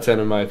 10 out of 10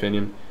 in my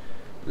opinion.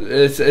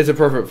 It's a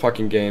perfect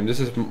fucking game. This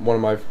is one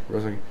of my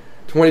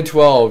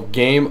 2012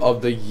 Game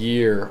of the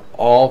Year.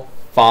 All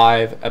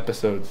 5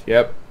 episodes.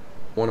 Yep.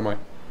 One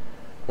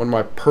of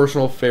my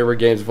personal favorite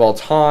games of all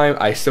time.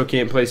 I still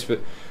can't place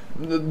it.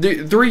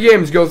 The 3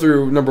 games go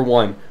through number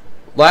 1.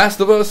 Last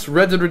of Us,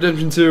 Red Dead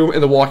Redemption 2,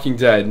 and The Walking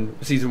Dead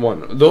Season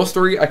 1. Those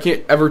 3 I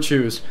can't ever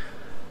choose.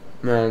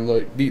 Man,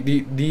 like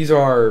these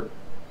are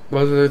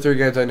the 3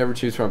 games I never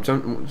choose from.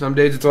 Some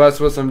days it's Last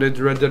of Us, some days it's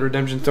Red Dead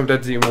Redemption, some days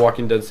it's even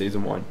Walking Dead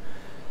Season 1.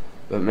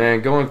 But man,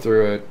 going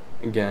through it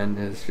again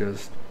is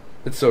just,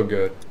 it's so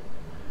good.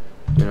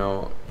 You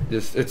know,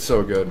 it's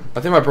so good. I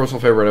think my personal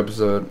favorite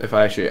episode, if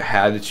I actually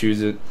had to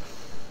choose it,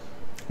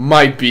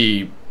 might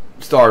be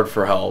Starved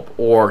for Help,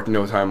 or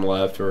No Time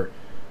Left, or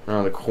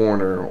Around the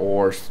Corner,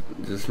 or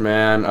just,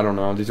 man, I don't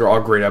know. These are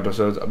all great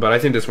episodes, but I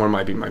think this one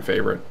might be my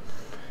favorite.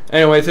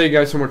 Anyway, thank you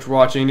guys so much for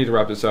watching. I need to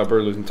wrap this up.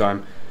 We're losing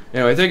time.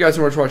 Anyway, thank you guys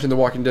so much for watching the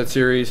Walking Dead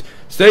series.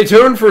 Stay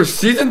tuned for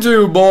Season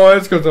 2,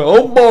 boys, because,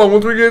 oh boy,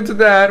 once we get into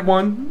that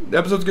one, the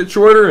episodes get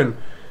shorter and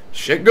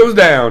shit goes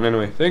down.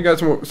 Anyway, thank you guys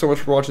so much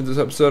for watching this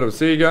episode. I'll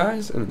see you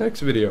guys in the next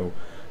video.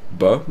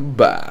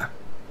 Bye-bye.